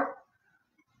 or,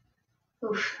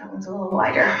 oof, that one's a little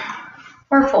wider,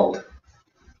 or fold.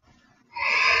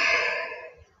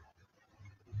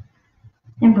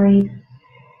 And breathe.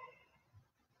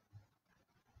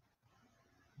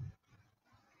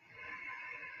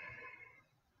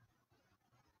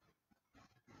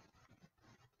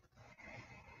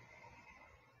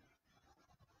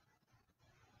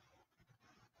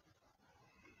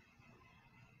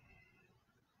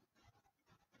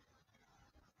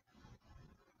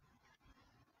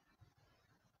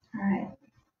 All right.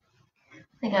 I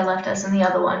think I left us in the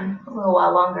other one a little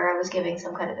while longer. I was giving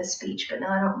some kind of a speech, but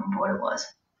now I don't remember what it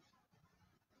was.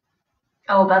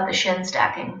 Oh, about the shin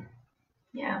stacking.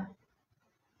 Yeah.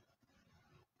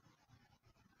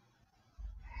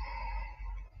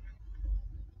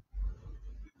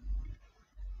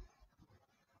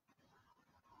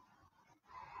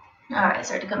 All right,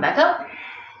 start to come back up.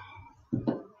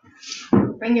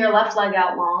 Bring your left leg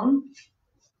out long.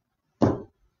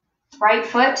 Right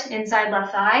foot inside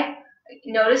left thigh.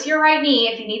 Notice your right knee.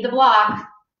 If you need the block,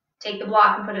 take the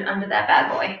block and put it under that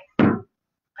bad boy.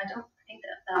 I think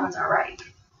that one's all right.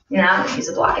 Now I'm going to use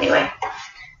the block anyway.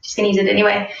 Just going to use it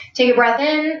anyway. Take a breath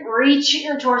in, reach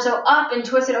your torso up and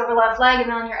twist it over left leg,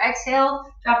 and then on your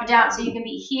exhale, drop it down. So you can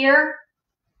be here.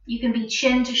 You can be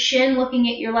chin to shin looking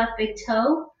at your left big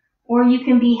toe, or you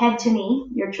can be head to knee,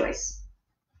 your choice.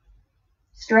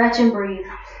 Stretch and breathe.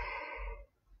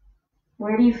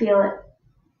 Where do you feel it?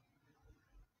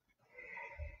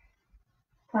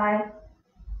 5,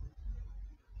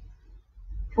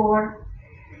 4,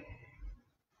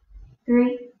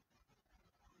 3,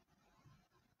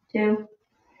 2,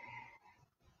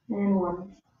 and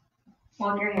 1.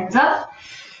 Walk your hands up.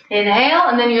 Inhale,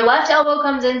 and then your left elbow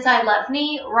comes inside left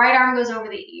knee. Right arm goes over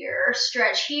the ear.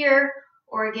 Stretch here,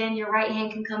 or again, your right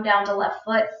hand can come down to left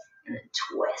foot and then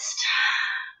twist.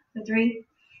 For 3,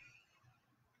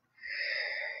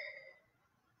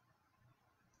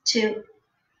 2,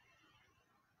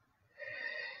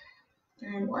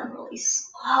 and 1. Release.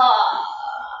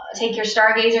 Take your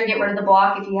Stargazer, get rid of the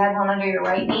block if you had one under your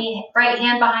right knee. Right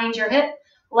hand behind your hip.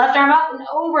 Left arm up and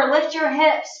over. Lift your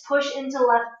hips. Push into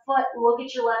left foot. Look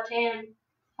at your left hand.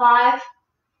 5,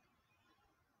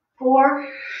 4,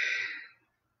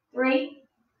 3,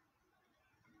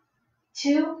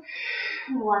 2,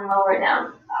 1. Lower it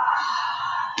down.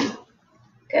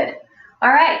 Good.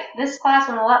 All right. This class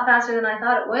went a lot faster than I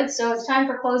thought it would, so it's time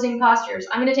for closing postures.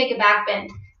 I'm going to take a back bend.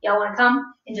 Y'all want to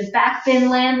come into back bend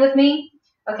land with me?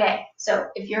 Okay. So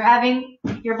if you're having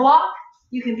your block,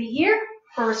 you can be here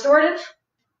for restorative.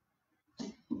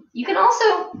 You can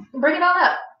also bring it on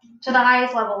up to the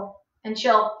highest level and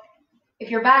chill. If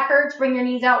your back hurts, bring your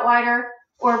knees out wider,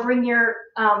 or bring your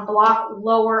block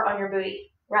lower on your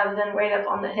booty rather than right up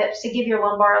on the hips to give your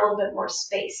lumbar a little bit more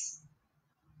space.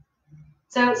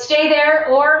 So stay there,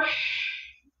 or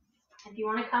if you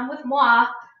want to come with moi,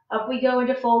 up we go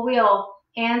into full wheel.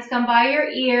 Hands come by your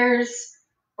ears,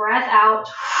 breath out.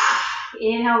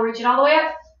 Inhale, reach it all the way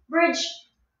up. Bridge.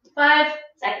 5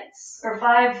 seconds, or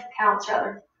 5 counts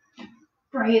rather.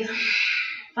 Breathe.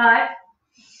 5,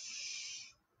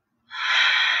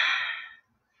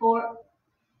 4,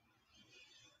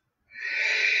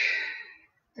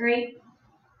 3,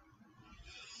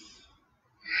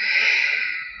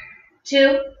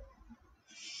 2,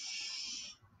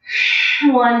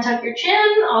 1. Tuck your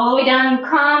chin all the way down. You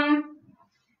come.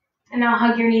 And now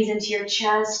hug your knees into your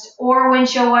chest, or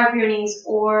windshield wiper your knees,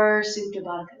 or Supta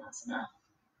Baddha Konasana.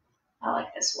 I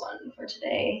like this one for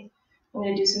today. I'm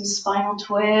going to do some spinal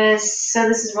twists. So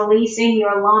this is releasing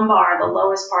your lumbar, the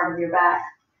lowest part of your back.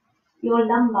 Your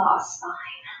lumbar spine.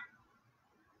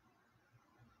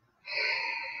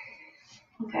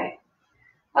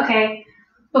 Okay.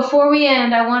 Before we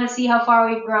end, I want to see how far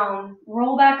we've grown.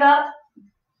 Roll back up.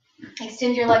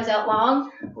 Extend your legs out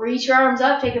long. Reach your arms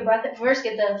up. Take a breath at first.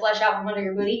 Get the flesh out from under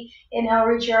your booty. Inhale,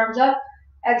 reach your arms up.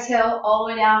 Exhale all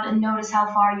the way down and notice how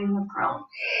far you have grown.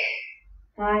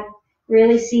 5.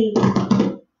 Really see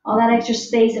all that extra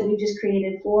space that we've just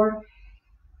created. 4.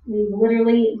 We've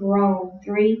literally grown.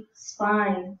 3.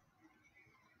 Spine.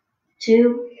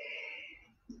 2.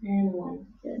 And 1.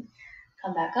 Good.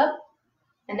 Come back up.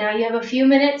 And now you have a few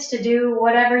minutes to do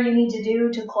whatever you need to do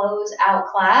to close out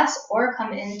class or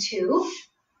come into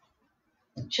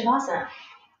Shavasana.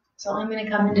 So I'm going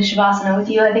to come into Shavasana with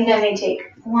you. I think I may take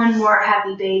one more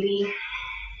happy baby.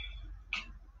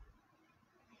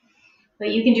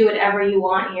 But you can do whatever you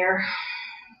want here.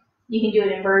 You can do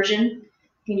an inversion.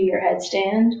 You can do your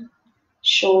headstand,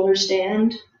 shoulder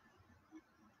stand,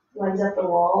 legs up the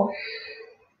wall,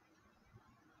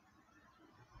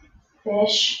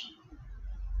 fish,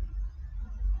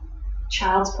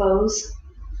 child's pose,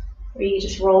 where you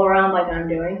just roll around like I'm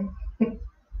doing.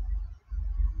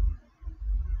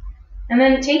 And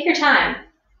then take your time.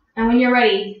 And when you're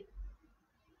ready,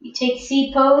 you take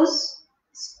seed pose,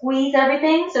 squeeze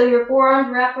everything so your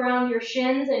forearms wrap around your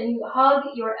shins and you hug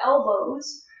your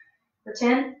elbows for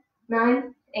 10,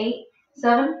 9, 8,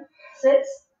 7, 6,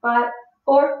 5,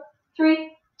 4,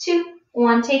 3, 2,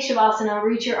 1. Take Shavasana.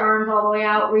 Reach your arms all the way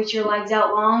out. Reach your legs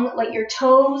out long. Let your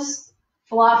toes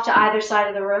flop to either side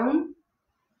of the room.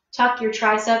 Tuck your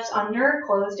triceps under.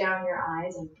 Close down your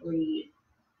eyes and breathe.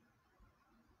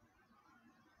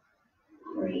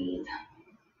 Breathe.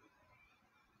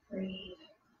 Breathe.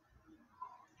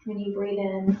 When you breathe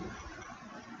in,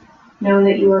 know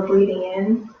that you are breathing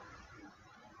in.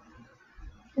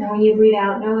 And when you breathe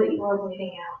out, know that you are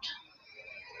breathing out.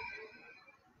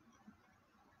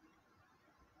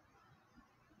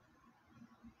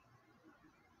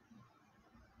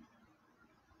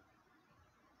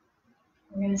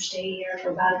 We're going to stay here for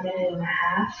about a minute and a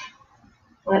half.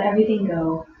 Let everything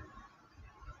go.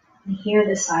 And hear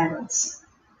the silence.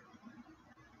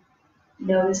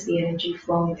 Notice the energy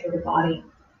flowing through the body.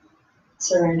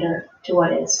 Surrender to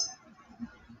what is.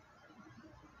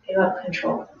 Give up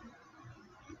control.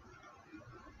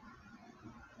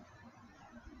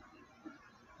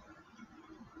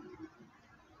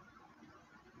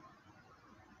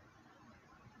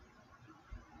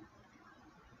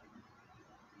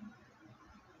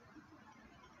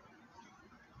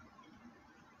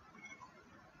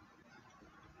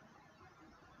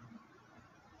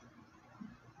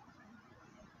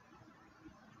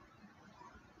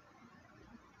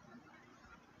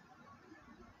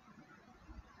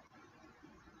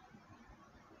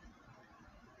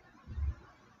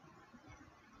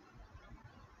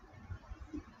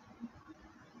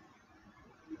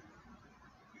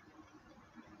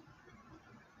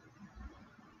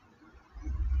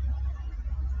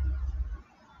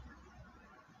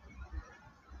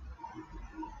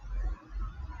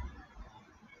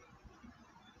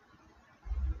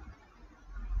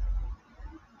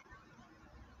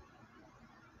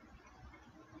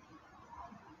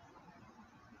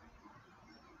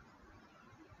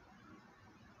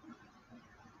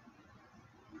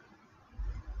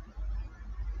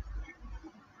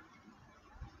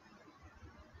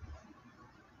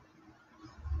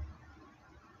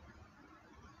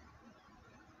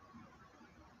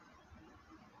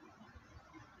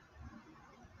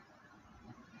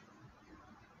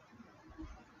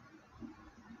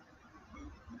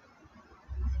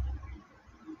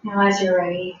 Now as you're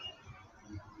ready,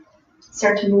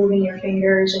 start to move in your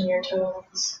fingers and your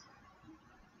toes.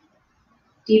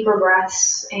 Deeper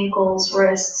breaths, ankles,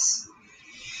 wrists.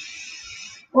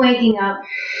 Waking up.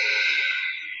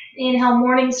 Inhale,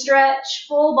 morning stretch,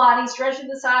 full body, stretch to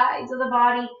the sides of the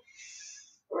body.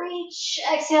 Reach,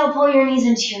 exhale, pull your knees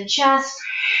into your chest.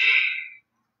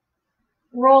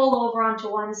 Roll over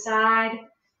onto one side,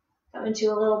 come into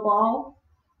a little ball.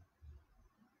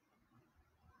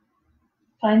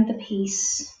 Find the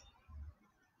peace,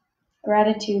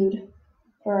 gratitude,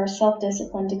 for our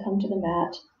self-discipline to come to the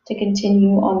mat, to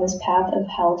continue on this path of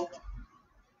health.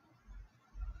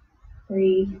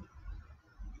 Breathe.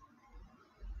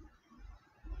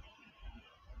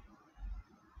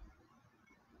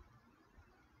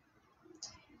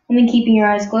 And then keeping your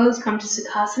eyes closed, come to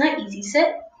Sukhasana, easy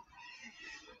sit.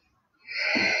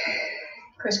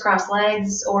 Crisscross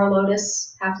legs or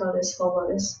lotus, half lotus, full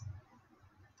lotus.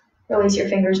 Release your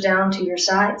fingers down to your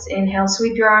sides. Inhale,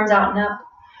 sweep your arms out and up.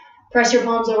 Press your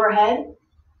palms overhead.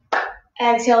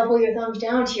 Exhale, pull your thumbs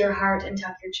down to your heart and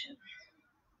tuck your chin.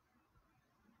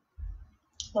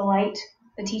 The light,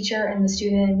 the teacher, and the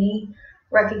student in me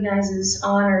recognizes,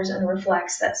 honors, and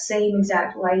reflects that same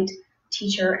exact light,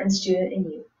 teacher, and student in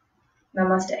you.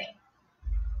 Namaste.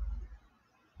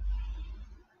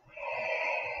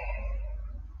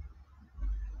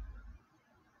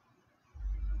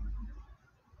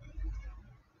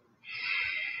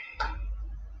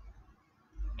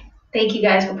 Thank you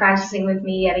guys for practicing with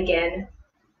me yet again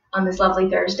on this lovely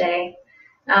Thursday.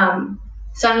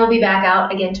 Sun will be back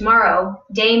out again tomorrow.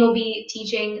 Dane will be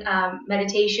teaching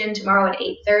meditation tomorrow at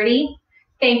 8:30.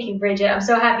 Thank you, Bridget. I'm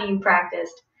so happy you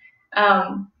practiced.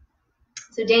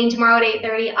 So Dane tomorrow at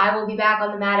 8:30. I will be back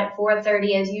on the mat at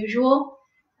 4:30 as usual.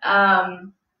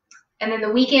 And then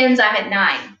the weekends I'm at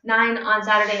 9 on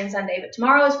Saturday and Sunday. But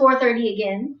tomorrow is 4:30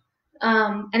 again.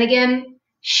 And again,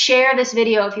 share this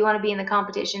video if you want to be in the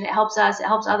competition. It helps us. It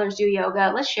helps others do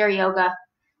yoga. Let's share yoga.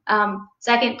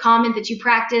 Second, comment that you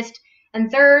practiced.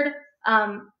 And third,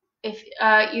 if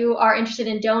you are interested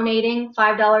in donating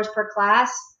 $5 per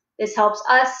class, this helps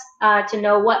us to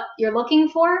know what you're looking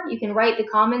for. You can write the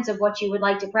comments of what you would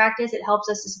like to practice. It helps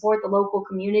us to support the local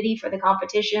community for the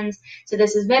competitions. So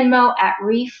this is Venmo at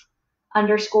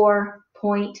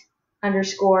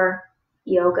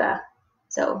reef_point_yoga.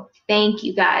 So thank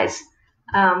you guys.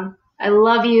 I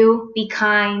love you. Be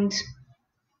kind.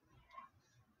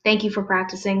 Thank you for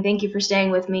practicing. Thank you for staying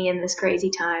with me in this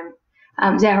crazy time.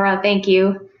 Zahra, thank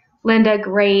you. Linda,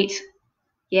 great.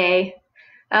 Yay.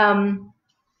 I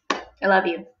love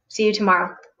you. See you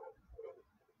tomorrow.